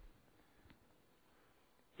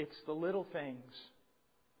 it's the little things.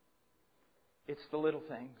 It's the little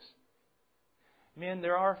things. Men,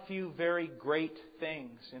 there are a few very great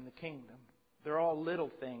things in the kingdom. They're all little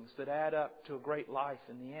things that add up to a great life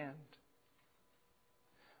in the end.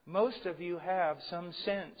 Most of you have some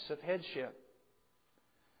sense of headship.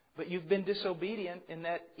 But you've been disobedient in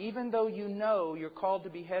that even though you know you're called to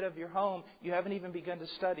be head of your home, you haven't even begun to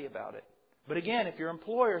study about it. But again, if your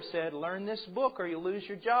employer said, learn this book or you'll lose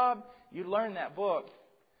your job, you learn that book.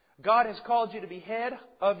 God has called you to be head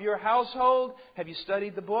of your household. Have you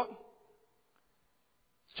studied the book?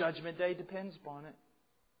 Judgment Day depends upon it.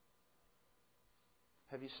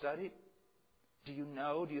 Have you studied? Do you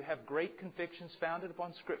know? Do you have great convictions founded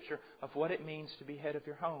upon Scripture of what it means to be head of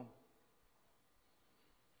your home?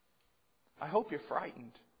 I hope you're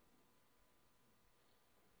frightened.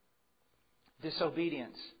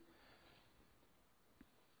 Disobedience.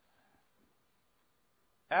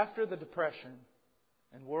 After the Depression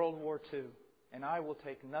and World War II, and I will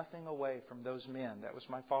take nothing away from those men. That was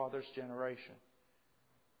my father's generation.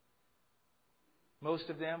 Most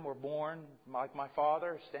of them were born, like my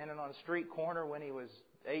father, standing on a street corner when he was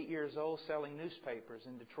 8 years old selling newspapers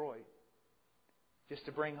in Detroit just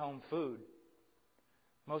to bring home food.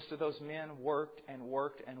 Most of those men worked and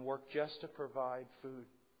worked and worked just to provide food.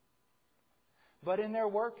 But in their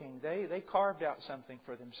working, they carved out something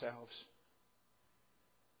for themselves.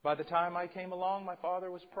 By the time I came along, my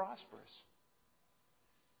father was prosperous.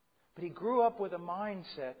 But he grew up with a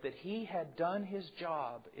mindset that he had done his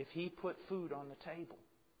job if he put food on the table.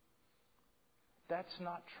 That's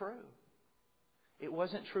not true. It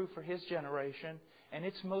wasn't true for his generation, and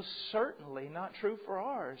it's most certainly not true for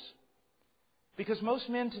ours. Because most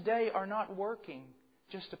men today are not working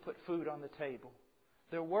just to put food on the table.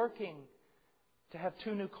 They're working to have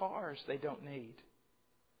 2 new cars they don't need.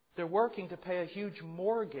 They're working to pay a huge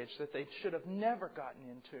mortgage that they should have never gotten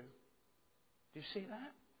into. Do you see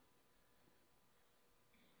that?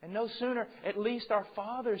 And no sooner, at least our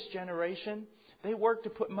father's generation, they worked to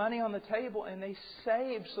put money on the table and they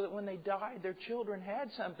saved so that when they died, their children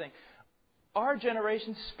had something. Our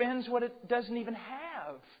generation spends what it doesn't even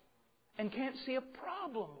have and can't see a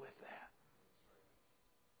problem with that.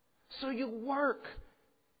 So you work.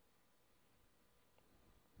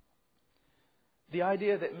 The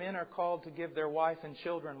idea that men are called to give their wife and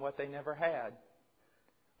children what they never had.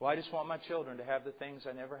 Well, I just want my children to have the things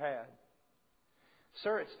I never had.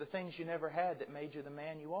 Sir, it's the things you never had that made you the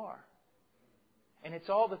man you are. And it's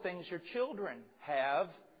all the things your children have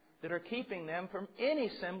that are keeping them from any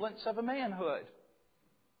semblance of a manhood.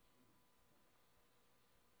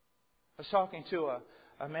 I was talking to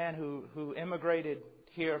a man who immigrated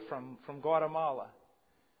here from Guatemala.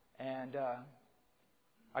 And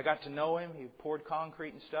I got to know him. He poured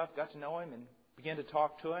concrete and stuff. Got to know him and began to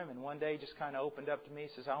talk to him. And one day he just kind of opened up to me. He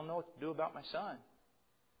says, I don't know what to do about my son.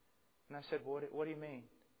 And I said, what do you mean?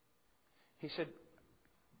 He said,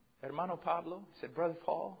 Hermano Pablo, he said, Brother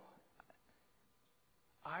Paul,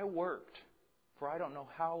 I worked for I don't know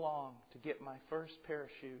how long to get my first pair of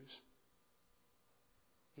shoes.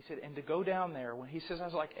 He said, and to go down there, when he says I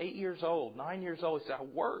was like 8 years old, 9 years old, he said, I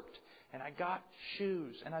worked and I got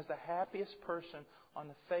shoes. And I was the happiest person on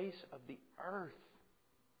the face of the earth.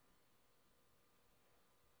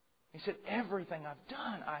 He said, everything I've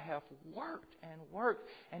done, I have worked and worked.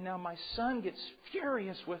 And now my son gets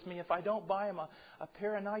furious with me if I don't buy him a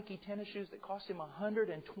pair of Nike tennis shoes that cost him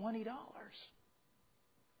 $120.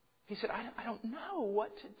 He said, I don't know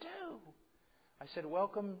what to do. I said,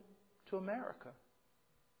 welcome to America.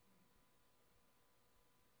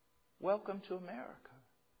 Welcome to America.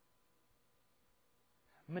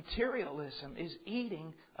 Materialism is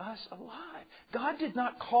eating us alive. God did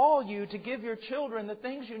not call you to give your children the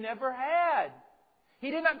things you never had.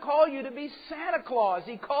 He did not call you to be Santa Claus.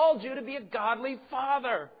 He called you to be a godly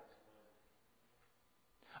father.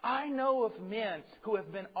 I know of men who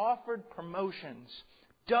have been offered promotions,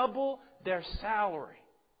 double their salary,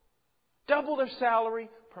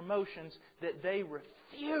 promotions that they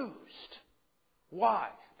refused. Why?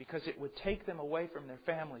 Because it would take them away from their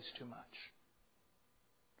families too much.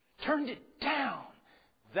 Turned it down.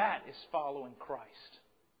 That is following Christ.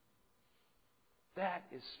 That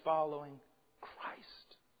is following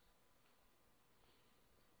Christ.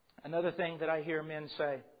 Another thing that I hear men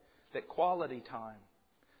say, that quality time.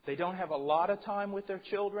 They don't have a lot of time with their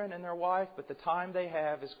children and their wife, but the time they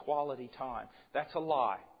have is quality time. That's a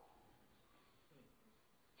lie.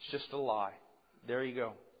 It's just a lie. There you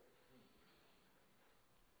go.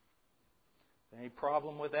 Any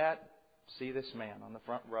problem with that? See this man on the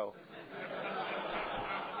front row.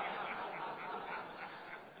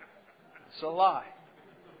 It's a lie.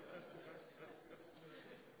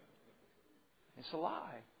 It's a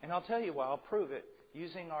lie. And I'll tell you why. I'll prove it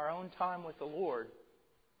using our own time with the Lord.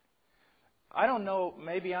 I don't know,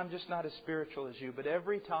 maybe I'm just not as spiritual as you, but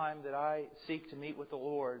every time that I seek to meet with the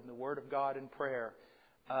Lord in the Word of God in prayer,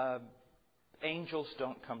 angels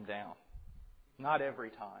don't come down. Not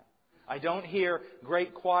every time. I don't hear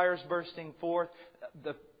great choirs bursting forth.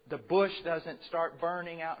 The bush doesn't start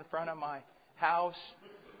burning out in front of my house.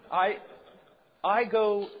 I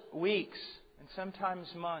go weeks and sometimes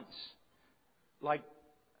months, like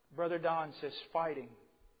Brother Don says, fighting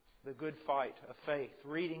the good fight of faith,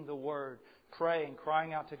 reading the Word, praying,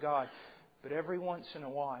 crying out to God. But every once in a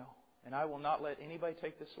while, and I will not let anybody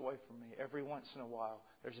take this away from me, every once in a while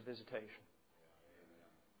there's a visitation.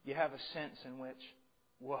 You have a sense in which,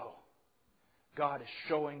 whoa, God is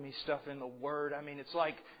showing me stuff in the Word. I mean, it's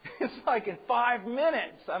like in 5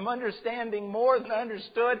 minutes I'm understanding more than I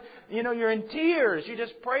understood. You know, you're in tears. You're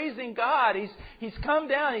just praising God. He's come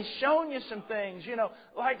down. He's shown you some things, you know,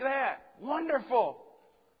 like that. Wonderful.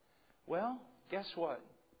 Well, guess what?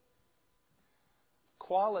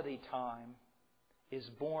 Quality time is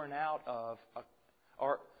born out of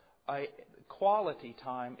quality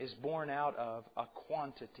time is born out of a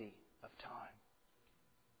quantity of time.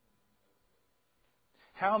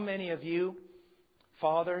 How many of you,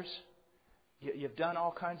 fathers, you've done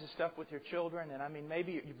all kinds of stuff with your children, and I mean,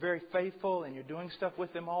 maybe you're very faithful and you're doing stuff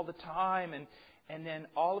with them all the time, and then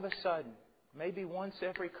all of a sudden, maybe once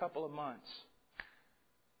every couple of months,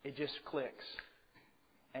 it just clicks.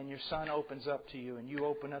 And your son opens up to you, and you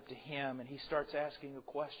open up to him, and he starts asking you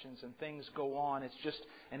questions, and things go on. It's just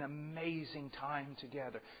an amazing time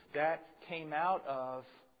together. That came out of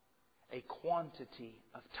a quantity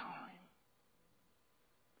of time.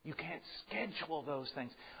 You can't schedule those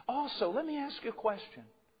things. Also, let me ask you a question.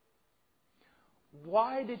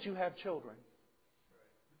 Why did you have children?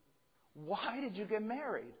 Why did you get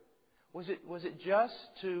married? Was it just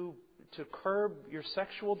to curb your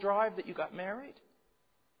sexual drive that you got married?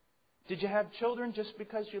 Did you have children just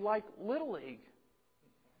because you like Little League?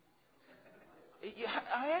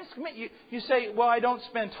 I ask me. You say, "Well, I don't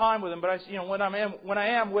spend time with them, but when I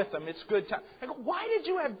am with them, it's good time." I go, "Why did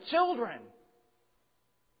you have children?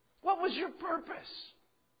 What was your purpose?"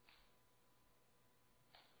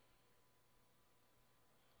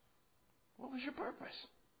 What was your purpose?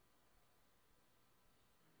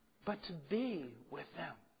 But to be with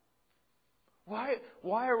them.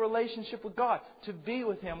 Why a relationship with God? To be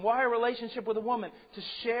with Him. Why a relationship with a woman? To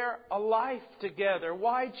share a life together.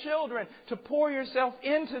 Why children? To pour yourself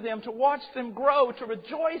into them, to watch them grow, to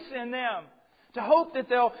rejoice in them, to hope that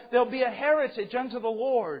they'll be a heritage unto the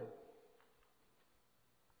Lord.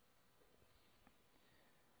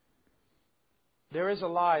 There is a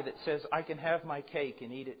lie that says, "I can have my cake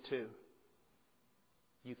and eat it too."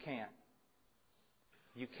 You can't.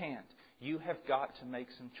 You can't. You have got to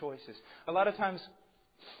make some choices. A lot of times,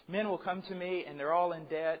 men will come to me and they're all in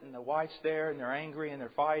debt, and the wife's there and they're angry and they're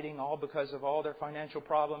fighting, all because of all their financial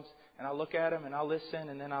problems. And I'll look at them and I'll listen,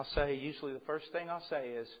 and then I'll say, usually the first thing I'll say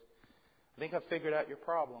is, "I think I've figured out your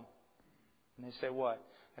problem." And they say, "What?"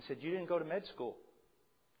 I said, "You didn't go to med school."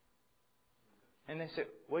 And they said,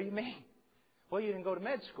 "What do you mean?" "Well, you didn't go to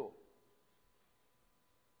med school.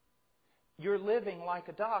 You're living like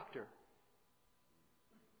a doctor.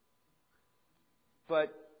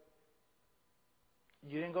 But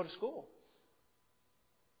you didn't go to school.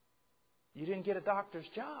 You didn't get a doctor's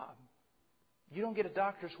job. You don't get a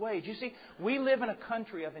doctor's wage." You see, we live in a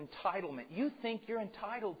country of entitlement. You think you're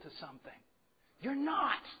entitled to something. You're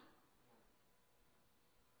not.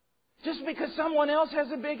 Just because someone else has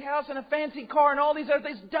a big house and a fancy car and all these other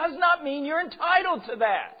things does not mean you're entitled to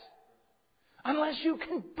that. Unless you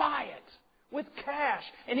can buy it with cash.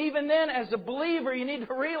 And even then, as a believer, you need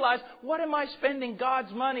to realize, what am I spending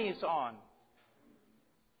God's money on?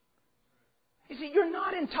 You see, you're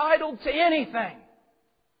not entitled to anything.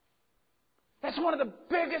 That's one of the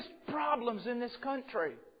biggest problems in this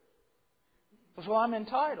country. Well, I'm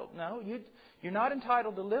entitled. No, you're not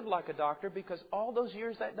entitled to live like a doctor, because all those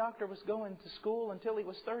years that doctor was going to school until he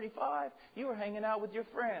was 35, you were hanging out with your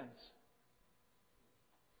friends.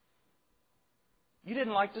 You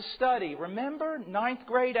didn't like to study. Remember 9th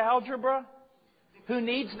grade algebra? Who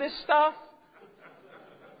needs this stuff?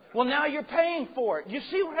 Well, now you're paying for it. You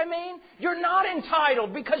see what I mean? You're not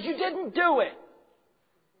entitled because you didn't do it.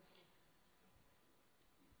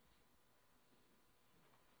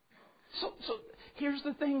 So here's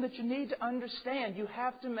the thing that you need to understand. You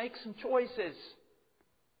have to make some choices.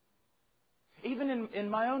 Even in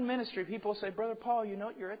my own ministry, people say, "Brother Paul,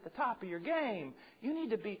 you're at the top of your game. You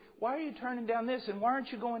need to be, why are you turning down this? And why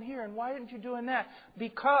aren't you going here? And why aren't you doing that?"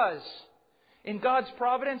 Because in God's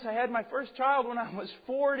providence, I had my first child when I was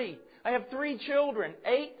 40. I have 3 children,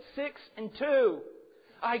 8, 6, and 2.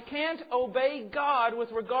 I can't obey God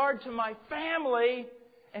with regard to my family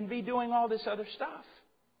and be doing all this other stuff.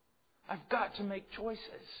 I've got to make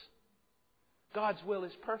choices. God's will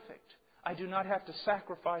is perfect. I do not have to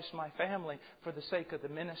sacrifice my family for the sake of the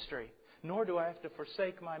ministry, nor do I have to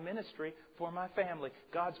forsake my ministry for my family.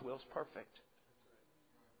 God's will is perfect.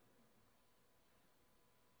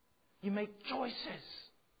 You make choices.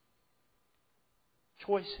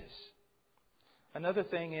 Choices. Another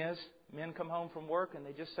thing is, men come home from work and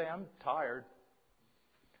they just say, I'm tired.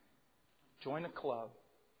 Join a club.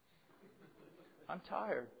 I'm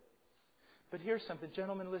tired. But here's something.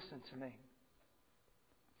 Gentlemen, listen to me.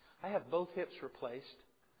 I have both hips replaced.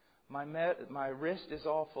 My wrist is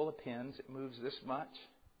all full of pins. It moves this much.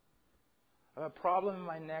 I have a problem in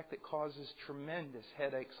my neck that causes tremendous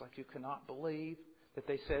headaches like you cannot believe. That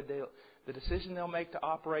they said the decision they'll make to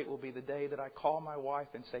operate will be the day that I call my wife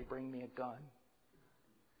and say, bring me a gun.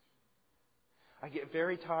 I get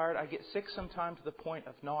very tired. I get sick sometimes to the point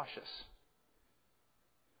of nauseous.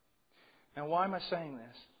 Now, why am I saying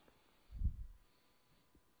this?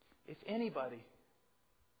 If anybody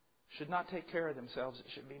should not take care of themselves, it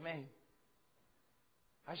should be me.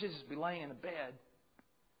 I should just be laying in a bed.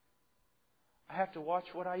 I have to watch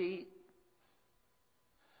what I eat.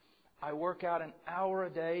 I work out an hour a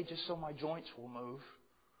day just so my joints will move.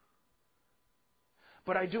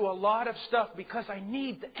 But I do a lot of stuff because I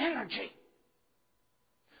need the energy.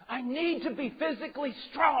 I need to be physically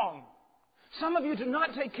strong. Some of you do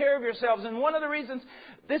not take care of yourselves. And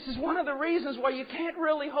this is one of the reasons why you can't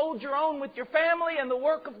really hold your own with your family and the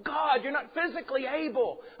work of God. You're not physically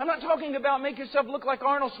able. I'm not talking about make yourself look like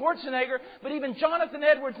Arnold Schwarzenegger, but even Jonathan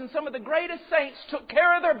Edwards and some of the greatest saints took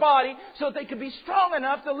care of their body so that they could be strong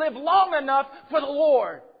enough to live long enough for the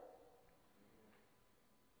Lord.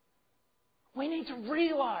 We need to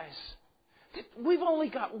realize that we've only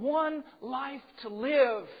got one life to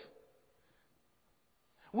live.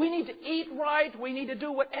 We need to eat right. We need to do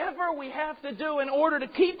whatever we have to do in order to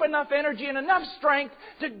keep enough energy and enough strength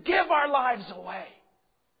to give our lives away.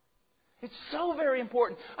 It's so very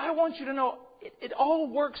important. I want you to know it all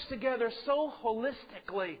works together so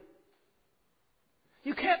holistically.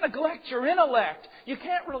 You can't neglect your intellect. You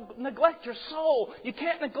can't neglect your soul. You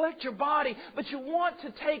can't neglect your body. But you want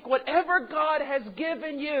to take whatever God has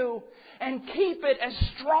given you and keep it as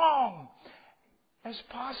strong as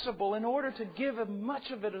possible in order to give as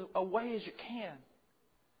much of it away as you can.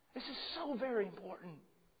 This is so very important.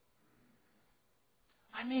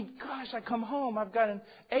 I mean, gosh, I come home. I've got an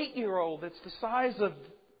 8-year-old that's the size of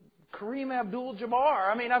Kareem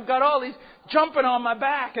Abdul-Jabbar. I mean, I've got all these jumping on my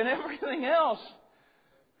back and everything else.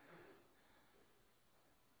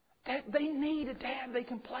 They need a dad they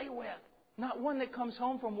can play with. Not one that comes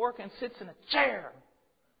home from work and sits in a chair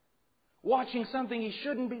watching something he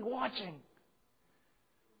shouldn't be watching.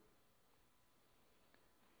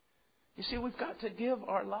 You see, we've got to give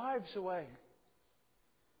our lives away.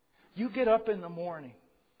 You get up in the morning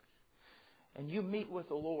and you meet with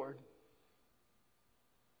the Lord.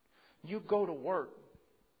 You go to work.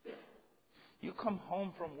 You come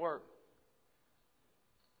home from work.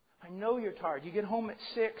 I know you're tired. You get home at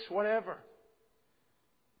 6, whatever.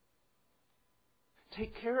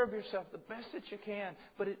 Take care of yourself the best that you can.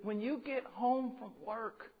 But when you get home from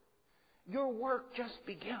work, your work just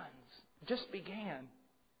began.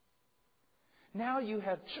 Now you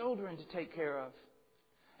have children to take care of.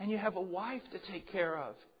 And you have a wife to take care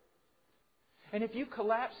of. And if you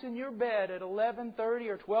collapse in your bed at 11:30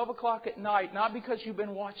 or 12 o'clock at night, not because you've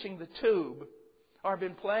been watching the tube or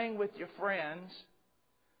been playing with your friends,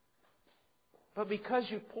 but because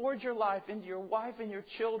you poured your life into your wife and your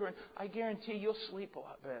children, I guarantee you'll sleep a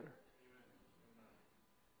lot better.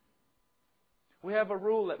 We have a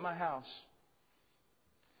rule at my house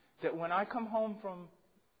that when I come home from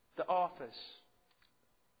the office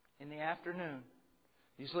in the afternoon,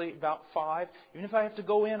 usually about 5, even if I have to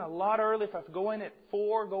go in a lot early, if I have to go in at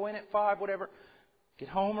 4, go in at 5, whatever, get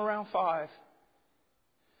home around 5,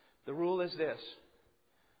 the rule is this.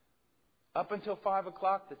 Up until 5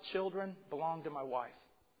 o'clock, the children belong to my wife.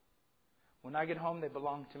 When I get home, they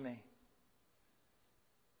belong to me.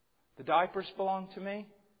 The diapers belong to me.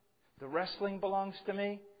 The wrestling belongs to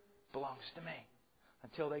me.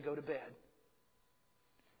 Until they go to bed.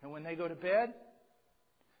 And when they go to bed,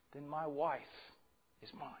 then my wife is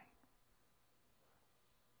mine.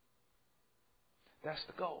 That's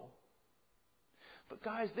the goal. But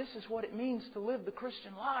guys, this is what it means to live the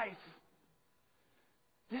Christian life.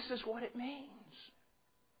 This is what it means.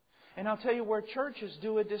 And I'll tell you where churches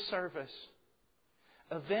do a disservice.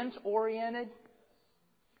 Event-oriented,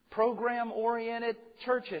 program-oriented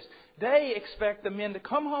churches. They expect the men to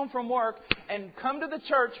come home from work and come to the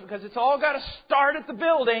church because it's all got to start at the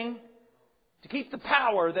building to keep the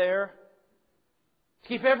power there, to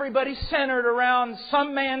keep everybody centered around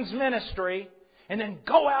some man's ministry. and then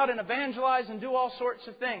go out and evangelize and do all sorts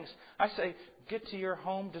of things. I say, get to your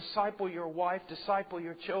home, disciple your wife, disciple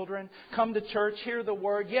your children, come to church, hear the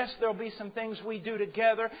Word. Yes, there'll be some things we do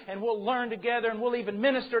together, and we'll learn together, and we'll even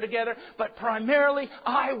minister together. But primarily,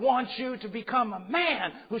 I want you to become a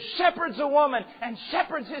man who shepherds a woman and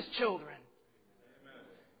shepherds his children. Amen.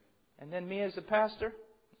 And then me as a pastor,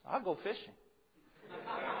 I'll go fishing.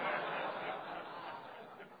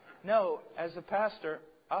 No, as a pastor,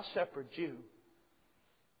 I'll shepherd you.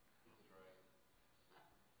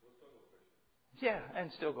 Yeah,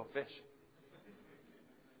 and still go fishing.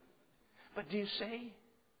 But do you see?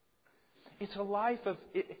 It's a life of...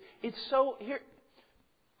 It's so... Here,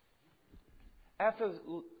 after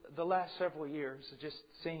the last several years of just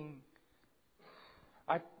seeing...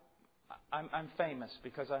 I'm famous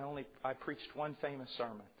because I preached one famous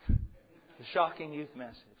sermon. The shocking youth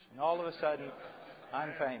message. And all of a sudden,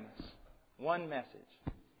 I'm famous. One message.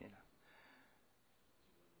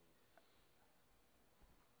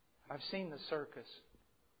 I've seen the circus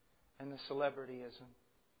and the celebrityism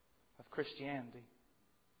of Christianity.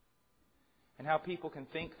 And how people can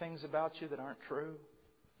think things about you that aren't true.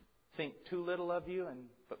 Think too little of you,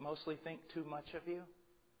 but mostly think too much of you.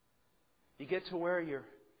 You get to where you're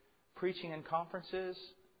preaching in conferences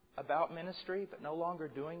about ministry, but no longer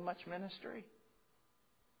doing much ministry.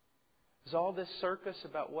 Is all this circus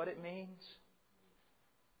about what it means?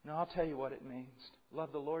 No, I'll tell you what it means.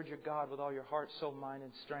 Love the Lord your God with all your heart, soul, mind,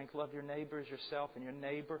 and strength. Love your neighbor as yourself, and your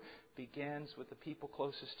neighbor begins with the people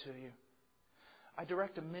closest to you. I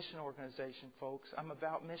direct a mission organization, folks. I'm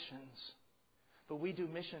about missions. But we do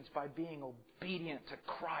missions by being obedient to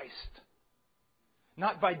Christ.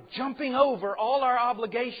 Not by jumping over all our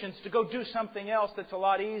obligations to go do something else that's a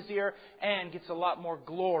lot easier and gets a lot more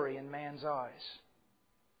glory in man's eyes.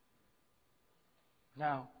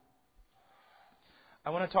 Now, I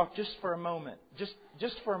want to talk just for a moment.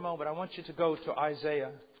 Just for a moment, I want you to go to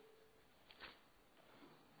Isaiah.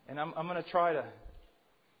 And I'm going to try to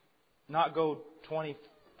not go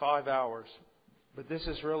 25 hours. But this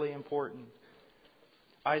is really important.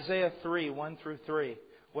 Isaiah 3, 1 through 3.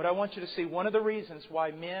 What I want you to see, one of the reasons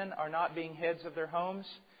why men are not being heads of their homes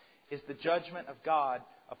is the judgment of God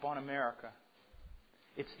upon America.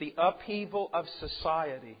 It's the upheaval of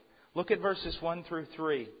society. Look at verses 1 through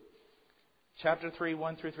 3. Chapter 3,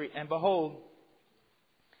 1 through 3. And behold,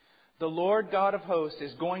 the Lord God of hosts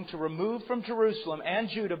is going to remove from Jerusalem and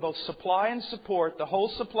Judah both supply and support, the whole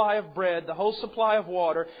supply of bread, the whole supply of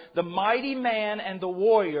water, the mighty man and the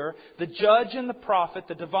warrior, the judge and the prophet,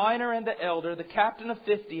 the diviner and the elder, the captain of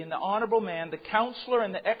 50 and the honorable man, the counselor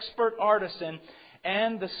and the expert artisan,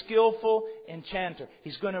 and the skillful enchanter.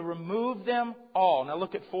 He's going to remove them all. Now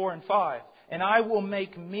look at 4 and 5. And I will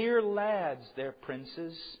make mere lads their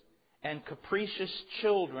princes, and capricious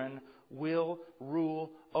children will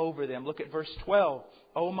rule over them. Look at verse 12.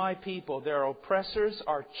 O my people, their oppressors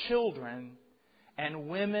are children, and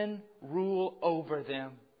women rule over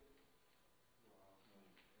them.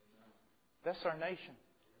 That's our nation.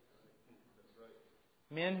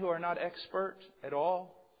 Men who are not expert at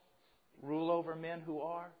all rule over men who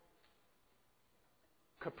are.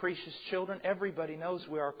 Capricious children. Everybody knows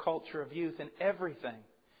we are a culture of youth, and everything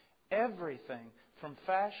from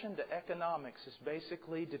fashion to economics is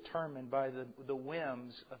basically determined by the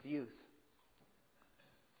whims of youth.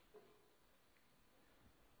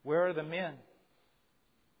 Where are the men?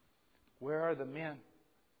 Where are the men?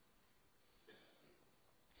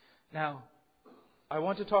 Now, I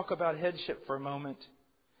want to talk about headship for a moment.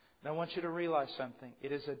 And I want you to realize something.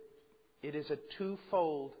 It is a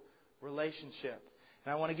twofold relationship.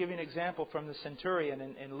 And I want to give you an example from the centurion.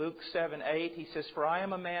 In Luke 7:8, he says, For I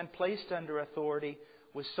am a man placed under authority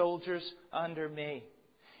with soldiers under me.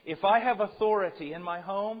 If I have authority in my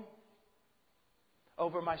home,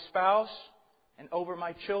 over my spouse, and over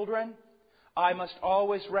my children, I must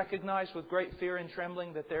always recognize with great fear and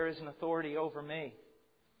trembling that there is an authority over me.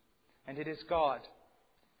 And it is God.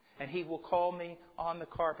 And He will call me on the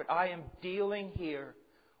carpet. I am dealing here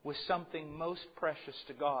with something most precious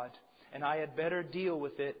to God. And I had better deal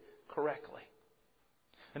with it correctly.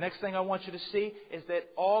 The next thing I want you to see is that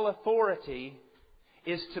all authority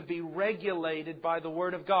is to be regulated by the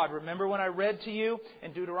Word of God. Remember when I read to you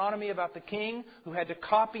in Deuteronomy about the king who had to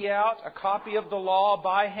copy out a copy of the law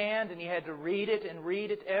by hand, and he had to read it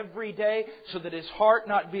every day so that his heart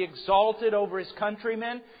not be exalted over his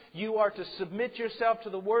countrymen? You are to submit yourself to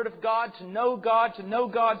the Word of God, to know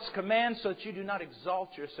God's commands, so that you do not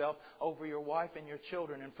exalt yourself over your wife and your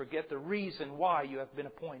children and forget the reason why you have been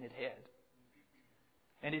appointed head.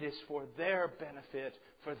 And it is for their benefit,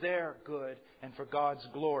 for their good, and for God's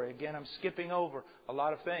glory. Again, I'm skipping over a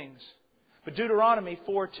lot of things. But Deuteronomy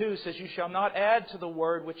 4:2 says, "You shall not add to the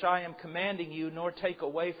word which I am commanding you, nor take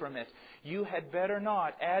away from it." You had better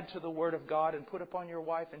not add to the Word of God and put upon your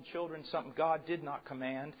wife and children something God did not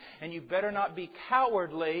command. And you better not be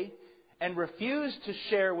cowardly and refuse to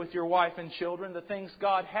share with your wife and children the things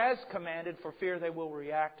God has commanded for fear they will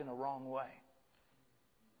react in a wrong way.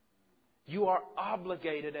 You are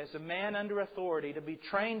obligated as a man under authority to be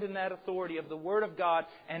trained in that authority of the Word of God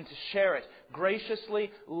and to share it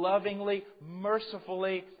graciously, lovingly,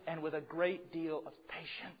 mercifully, and with a great deal of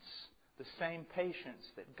patience. The same patience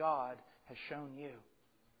that God has shown you.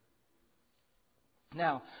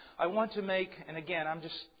 Now, I want to make, and again, I'm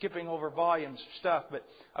just skipping over volumes of stuff, but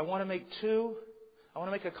I want to make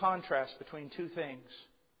a contrast between two things.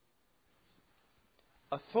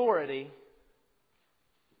 Authority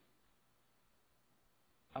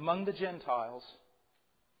among the Gentiles,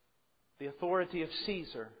 the authority of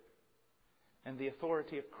Caesar, and the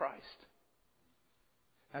authority of Christ.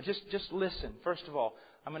 Now just listen. First of all,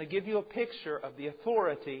 I'm going to give you a picture of the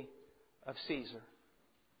authority of Caesar.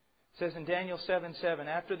 It says in Daniel 7:7,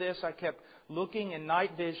 "After this I kept looking in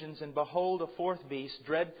night visions, and behold, a fourth beast,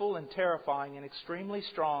 dreadful and terrifying and extremely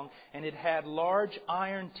strong, and it had large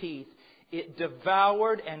iron teeth. It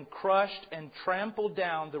devoured and crushed and trampled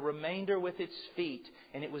down the remainder with its feet,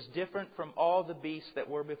 and it was different from all the beasts that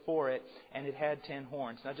were before it, and it had 10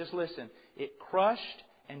 horns." Now just listen. It crushed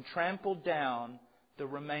and trampled down the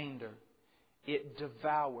remainder. It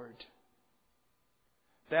devoured.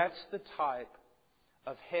 That's the type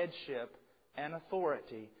of headship and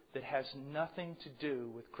authority that has nothing to do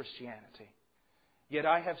with Christianity. Yet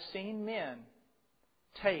I have seen men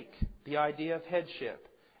take the idea of headship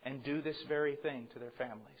and do this very thing to their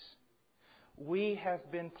families. We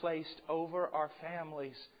have been placed over our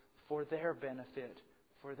families for their benefit,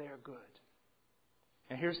 for their good.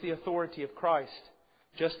 And here's the authority of Christ.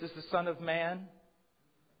 Just as the Son of Man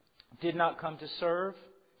did not come to serve,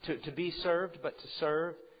 to be served, but to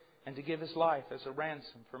serve, and to give His life as a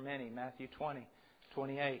ransom for many. Matthew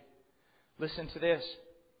 20:28. Listen to this.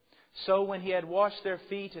 "So when He had washed their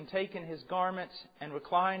feet and taken His garments and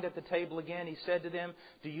reclined at the table again, He said to them,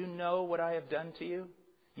 'Do you know what I have done to you?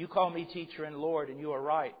 You call me teacher and Lord, and you are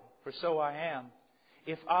right, for so I am.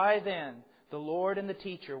 If I then, the Lord and the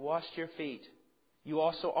teacher, washed your feet, you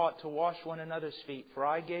also ought to wash one another's feet. For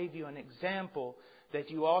I gave you an example that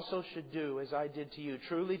you also should do as I did to you.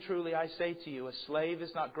 Truly, truly, I say to you, a slave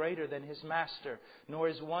is not greater than his master, nor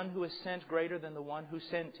is one who is sent greater than the one who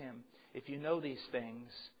sent him. If you know these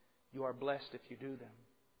things, you are blessed if you do them.'"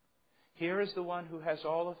 Here is the one who has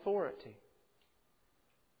all authority.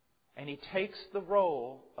 And He takes the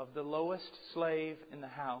role of the lowest slave in the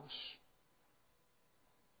house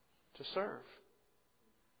to serve.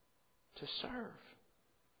 To serve.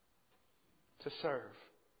 To serve.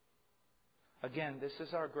 Again, this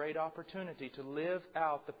is our great opportunity to live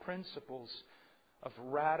out the principles of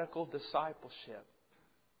radical discipleship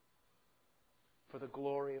for the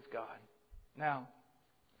glory of God. Now,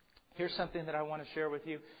 here's something that I want to share with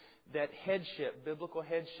you. That headship, biblical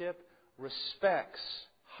headship, respects,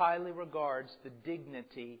 highly regards the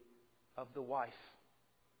dignity of the wife.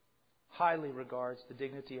 Highly regards the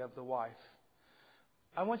dignity of the wife.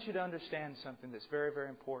 I want you to understand something that's very, very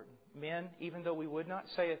important. Men, even though we would not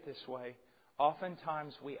say it this way,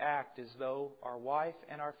 oftentimes we act as though our wife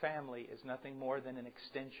and our family is nothing more than an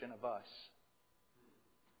extension of us.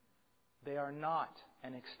 They are not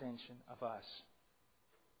an extension of us.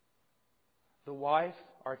 The wife,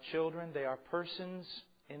 our children, they are persons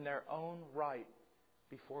in their own right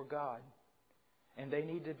before God. And they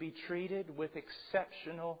need to be treated with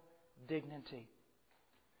exceptional dignity.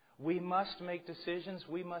 We must make decisions.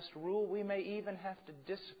 We must rule. We may even have to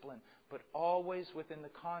discipline, but always within the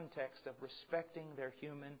context of respecting their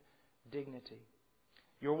human dignity.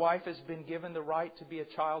 Your wife has been given the right to be a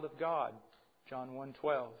child of God, John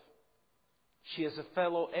 1:12. She is a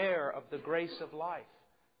fellow heir of the grace of life,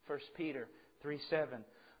 1 Peter 3:7.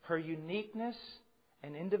 Her uniqueness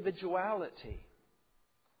and individuality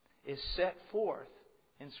is set forth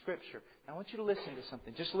in Scripture. Now I want you to listen to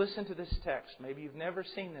something. Just listen to this text. Maybe you've never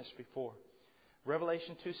seen this before.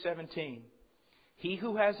 Revelation 2:17. "He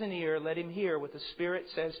who has an ear, let him hear what the Spirit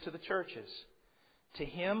says to the churches. To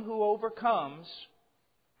him who overcomes,"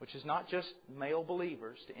 which is not just male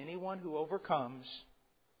believers, to anyone who overcomes,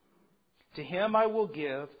 "to him I will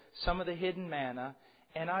give some of the hidden manna,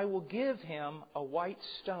 and I will give him a white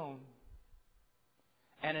stone,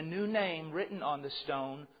 and a new name written on the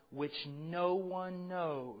stone, which no one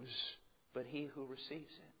knows but he who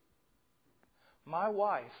receives it." My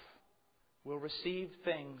wife will receive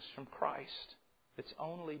things from Christ that's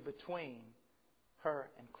only between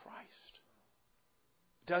her and Christ.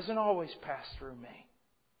 doesn't always pass through me.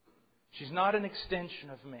 She's not an extension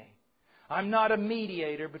of me. I'm not a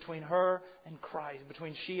mediator between her and Christ,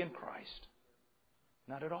 between she and Christ.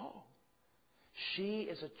 Not at all. She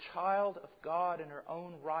is a child of God in her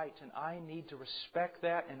own right, and I need to respect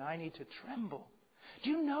that, and I need to tremble. Do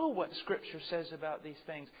you know what Scripture says about these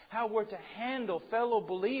things? How we're to handle fellow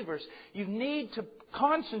believers. You need to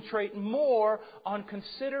concentrate more on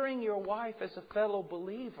considering your wife as a fellow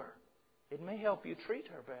believer. It may help you treat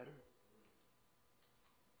her better.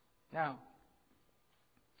 Now,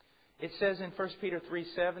 it says in 1 Peter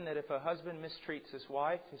 3:7 that if a husband mistreats his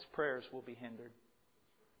wife, his prayers will be hindered.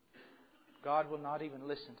 God will not even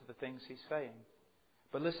listen to the things he's saying.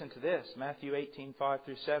 But listen to this, Matthew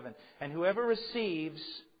 18:5-7. And whoever receives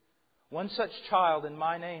one such child in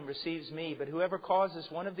my name receives me. But whoever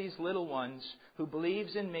causes one of these little ones who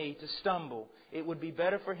believes in me to stumble, it would be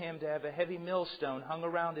better for him to have a heavy millstone hung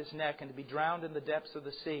around his neck and to be drowned in the depths of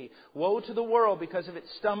the sea. Woe to the world because of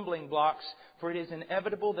its stumbling blocks, for it is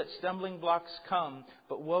inevitable that stumbling blocks come.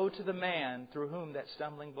 But woe to the man through whom that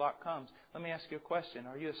stumbling block comes. Let me ask you a question.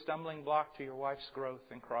 Are you a stumbling block to your wife's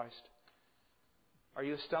growth in Christ? Are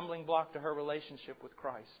you a stumbling block to her relationship with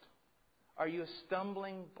Christ? Are you a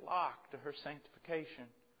stumbling block to her sanctification?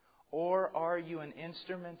 Or are you an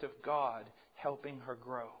instrument of God helping her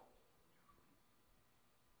grow?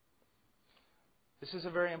 This is a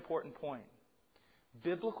very important point.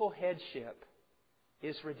 Biblical headship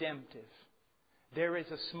is redemptive. There is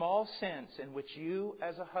a small sense in which you,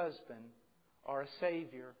 as a husband, are a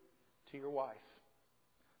Savior to your wife.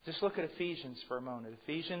 Just look at Ephesians for a moment.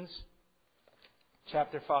 Ephesians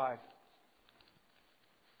chapter 5.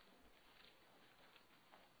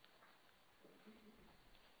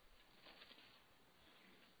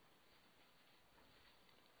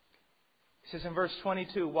 It says in verse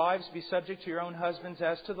 22, Wives, be subject to your own husbands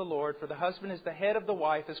as to the Lord, for the husband is the head of the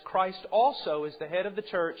wife, as Christ also is the head of the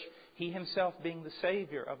church, He Himself being the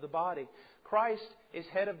Savior of the body. Christ is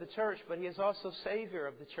head of the church, but He is also Savior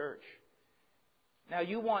of the church. Now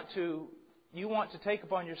you want to take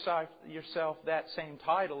upon yourself that same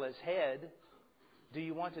title as head. Do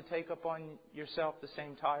you want to take upon yourself the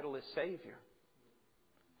same title as Savior?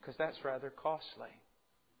 Because that's rather costly.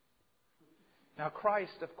 Now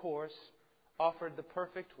Christ, of course, offered the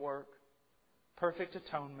perfect work, perfect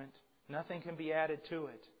atonement. Nothing can be added to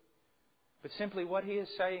it. But simply what He is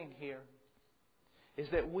saying here is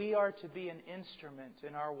that we are to be an instrument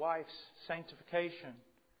in our wife's sanctification,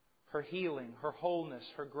 her healing, her wholeness,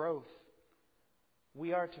 her growth.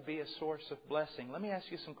 We are to be a source of blessing. Let me ask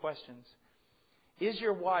you some questions. Is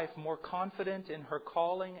your wife more confident in her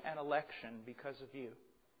calling and election because of you?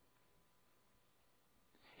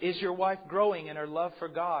 Is your wife growing in her love for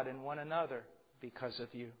God and one another because of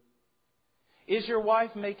you? Is your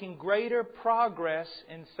wife making greater progress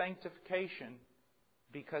in sanctification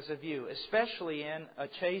because of you, especially in a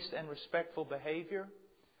chaste and respectful behavior,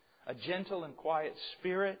 a gentle and quiet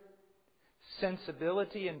spirit,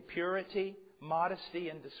 sensibility and purity, modesty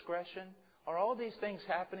and discretion? Are all these things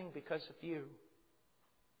happening because of you?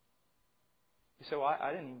 You say, well, I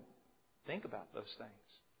didn't even think about those things.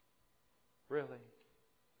 Really?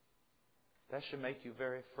 That should make you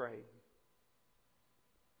very afraid.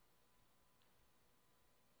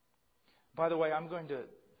 By the way,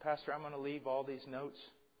 Pastor, I'm going to leave all these notes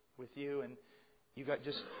with you, and you got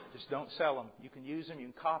just don't sell them. You can use them, you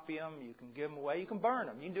can copy them, you can give them away, you can burn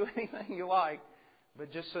them, you can do anything you like.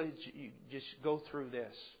 But just so that you just go through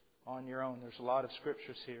this on your own. There's a lot of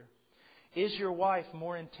scriptures here. Is your wife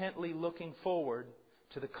more intently looking forward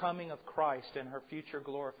to the coming of Christ and her future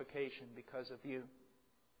glorification because of you?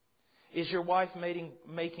 Is your wife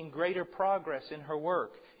making greater progress in her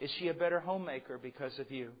work? Is she a better homemaker because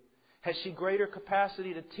of you? Has she greater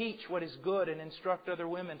capacity to teach what is good and instruct other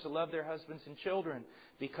women to love their husbands and children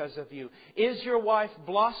because of you? Is your wife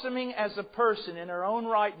blossoming as a person in her own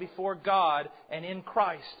right before God and in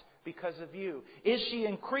Christ because of you? Is she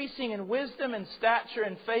increasing in wisdom and stature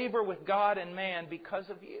and favor with God and man because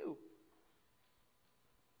of you?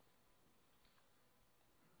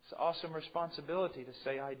 It's an awesome responsibility to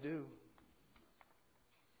say, I do.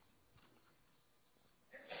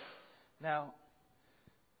 Now,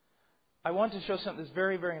 I want to show something that's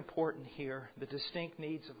very, very important here, the distinct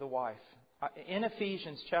needs of the wife. In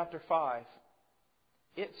Ephesians chapter 5,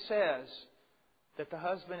 it says that the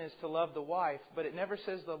husband is to love the wife, but it never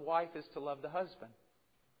says the wife is to love the husband.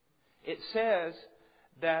 It says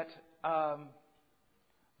that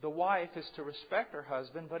the wife is to respect her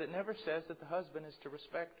husband, but it never says that the husband is to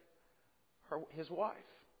respect his wife.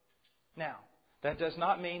 Now, That does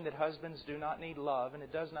not mean that husbands do not need love, and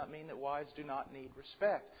it does not mean that wives do not need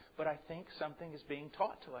respect. But I think something is being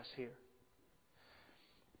taught to us here.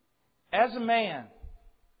 As a man,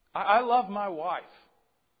 I love my wife.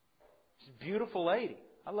 She's a beautiful lady.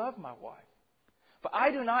 I love my wife. But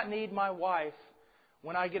I do not need my wife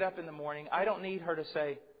when I get up in the morning. I don't need her to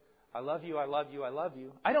say, I love you, I love you, I love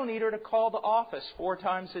you. I don't need her to call the office 4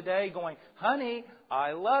 times a day going, honey,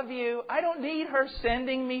 I love you. I don't need her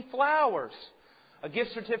sending me flowers. A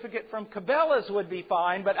gift certificate from Cabela's would be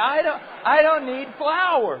fine, but I don't need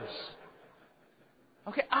flowers.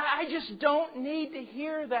 Okay, I just don't need to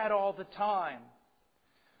hear that all the time.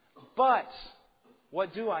 But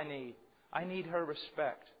what do I need? I need her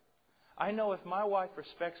respect. I know if my wife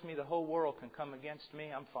respects me, the whole world can come against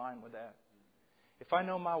me. I'm fine with that. If I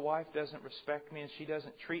know my wife doesn't respect me and she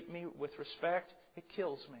doesn't treat me with respect, it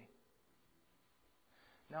kills me.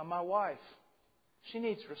 Now, my wife, she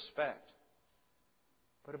needs respect.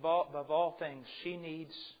 But above all things, she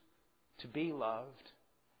needs to be loved.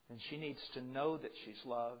 And she needs to know that she's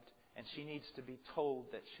loved. And she needs to be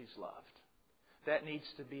told that she's loved. That needs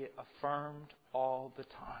to be affirmed all the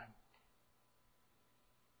time.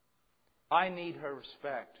 I need her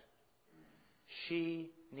respect.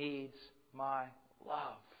 She needs my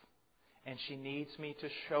love. And she needs me to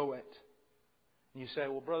show it. And you say,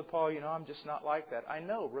 well, Brother Paul, I'm just not like that. I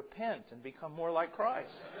know. Repent and become more like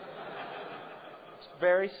Christ. It's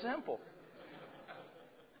very simple.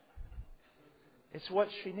 It's what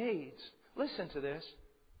she needs. Listen to this.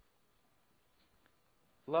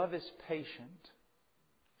 Love is patient.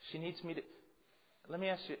 She needs me to... Let me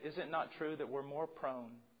ask you, is it not true that we're more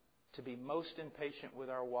prone to be most impatient with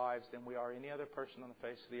our wives than we are any other person on the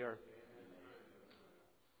face of the earth?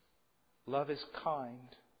 Love is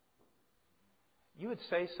kind. You would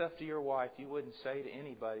say stuff to your wife you wouldn't say to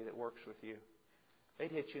anybody that works with you.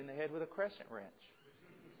 They'd hit you in the head with a crescent wrench.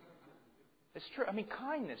 It's true. I mean,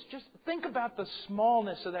 kindness. Just think about the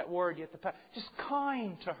smallness of that word. Just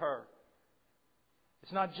kind to her.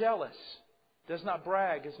 It's not jealous. Does not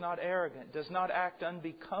brag. Is not arrogant. Does not act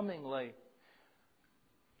unbecomingly.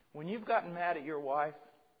 When you've gotten mad at your wife,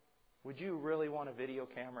 would you really want a video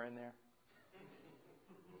camera in there?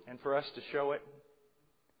 And for us to show it?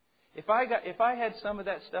 If I had some of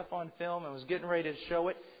that stuff on film and was getting ready to show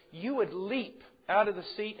it, you would leap out of the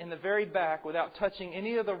seat in the very back without touching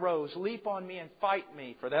any of the rows, leap on me and fight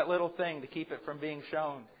me for that little thing to keep it from being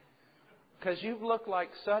shown. Because you've looked like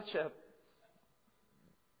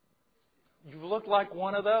you've looked like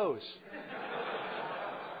one of those.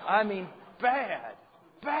 I mean, bad.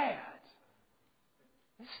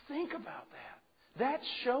 Let's think about that. That's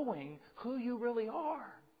showing who you really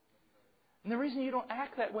are. And the reason you don't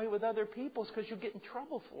act that way with other people is because you'll get in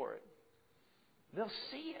trouble for it. They'll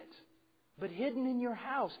see it. But hidden in your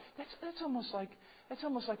house, that's almost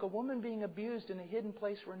like a woman being abused in a hidden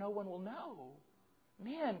place where no one will know.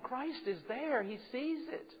 Man, Christ is there. He sees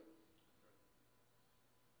it.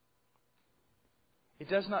 It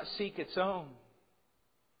does not seek its own.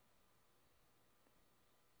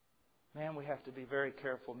 Man, we have to be very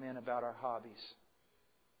careful, men, about our hobbies.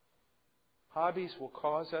 Hobbies will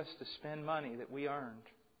cause us to spend money that we earned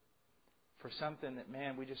for something that,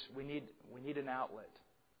 man, we need an outlet.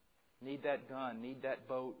 Need that gun, need that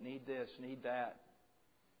boat, need this, need that.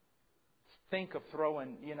 Think of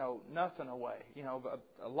throwing, nothing away,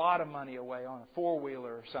 a lot of money away on a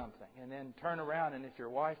 4-wheeler or something. And then turn around and if your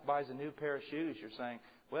wife buys a new pair of shoes, you're saying,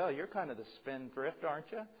 well, you're kind of the spendthrift,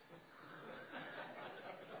 aren't you?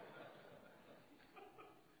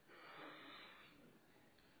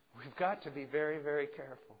 We've got to be very, very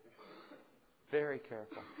careful. Very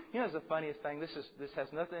careful. It's the funniest thing. This has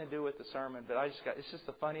nothing to do with the sermon, but it's just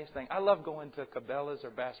the funniest thing. I love going to Cabela's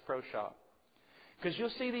or Bass Pro Shop. Because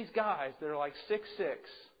you'll see these guys that are like 6'6",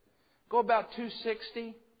 go about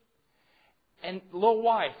 260, and little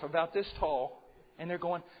wife about this tall, and they're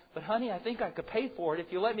going, but honey, I think I could pay for it.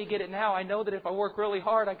 If you let me get it now, I know that if I work really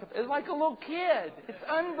hard, I could. It's like a little kid. It's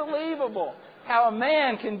unbelievable how a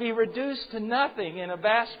man can be reduced to nothing in a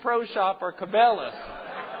Bass Pro Shop or Cabela's.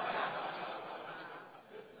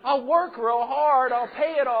 I'll work real hard. I'll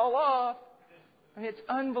pay it all off. I mean, it's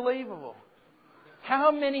unbelievable.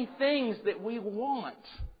 How many things that we want.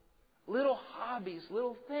 Little hobbies,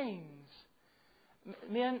 little things.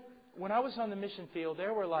 Men, when I was on the mission field,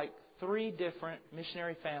 there were like 3 different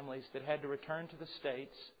missionary families that had to return to the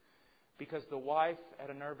States because the wife had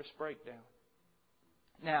a nervous breakdown.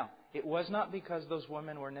 Now, it was not because those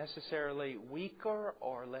women were necessarily weaker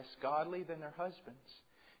or less godly than their husbands.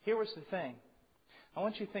 Here was the thing. I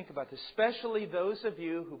want you to think about this, especially those of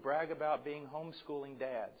you who brag about being homeschooling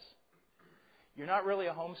dads. You're not really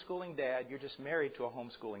a homeschooling dad. You're just married to a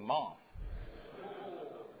homeschooling mom.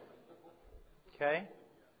 Okay?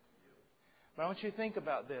 But I want you to think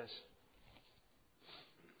about this.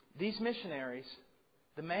 These missionaries,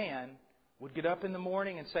 the man would get up in the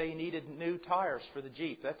morning and say he needed new tires for the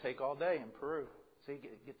Jeep. That'd take all day in Peru. So he'd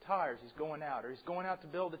get tires. He's going out. Or he's going out to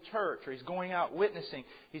build a church. Or he's going out witnessing.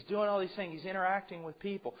 He's doing all these things. He's interacting with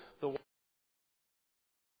people. The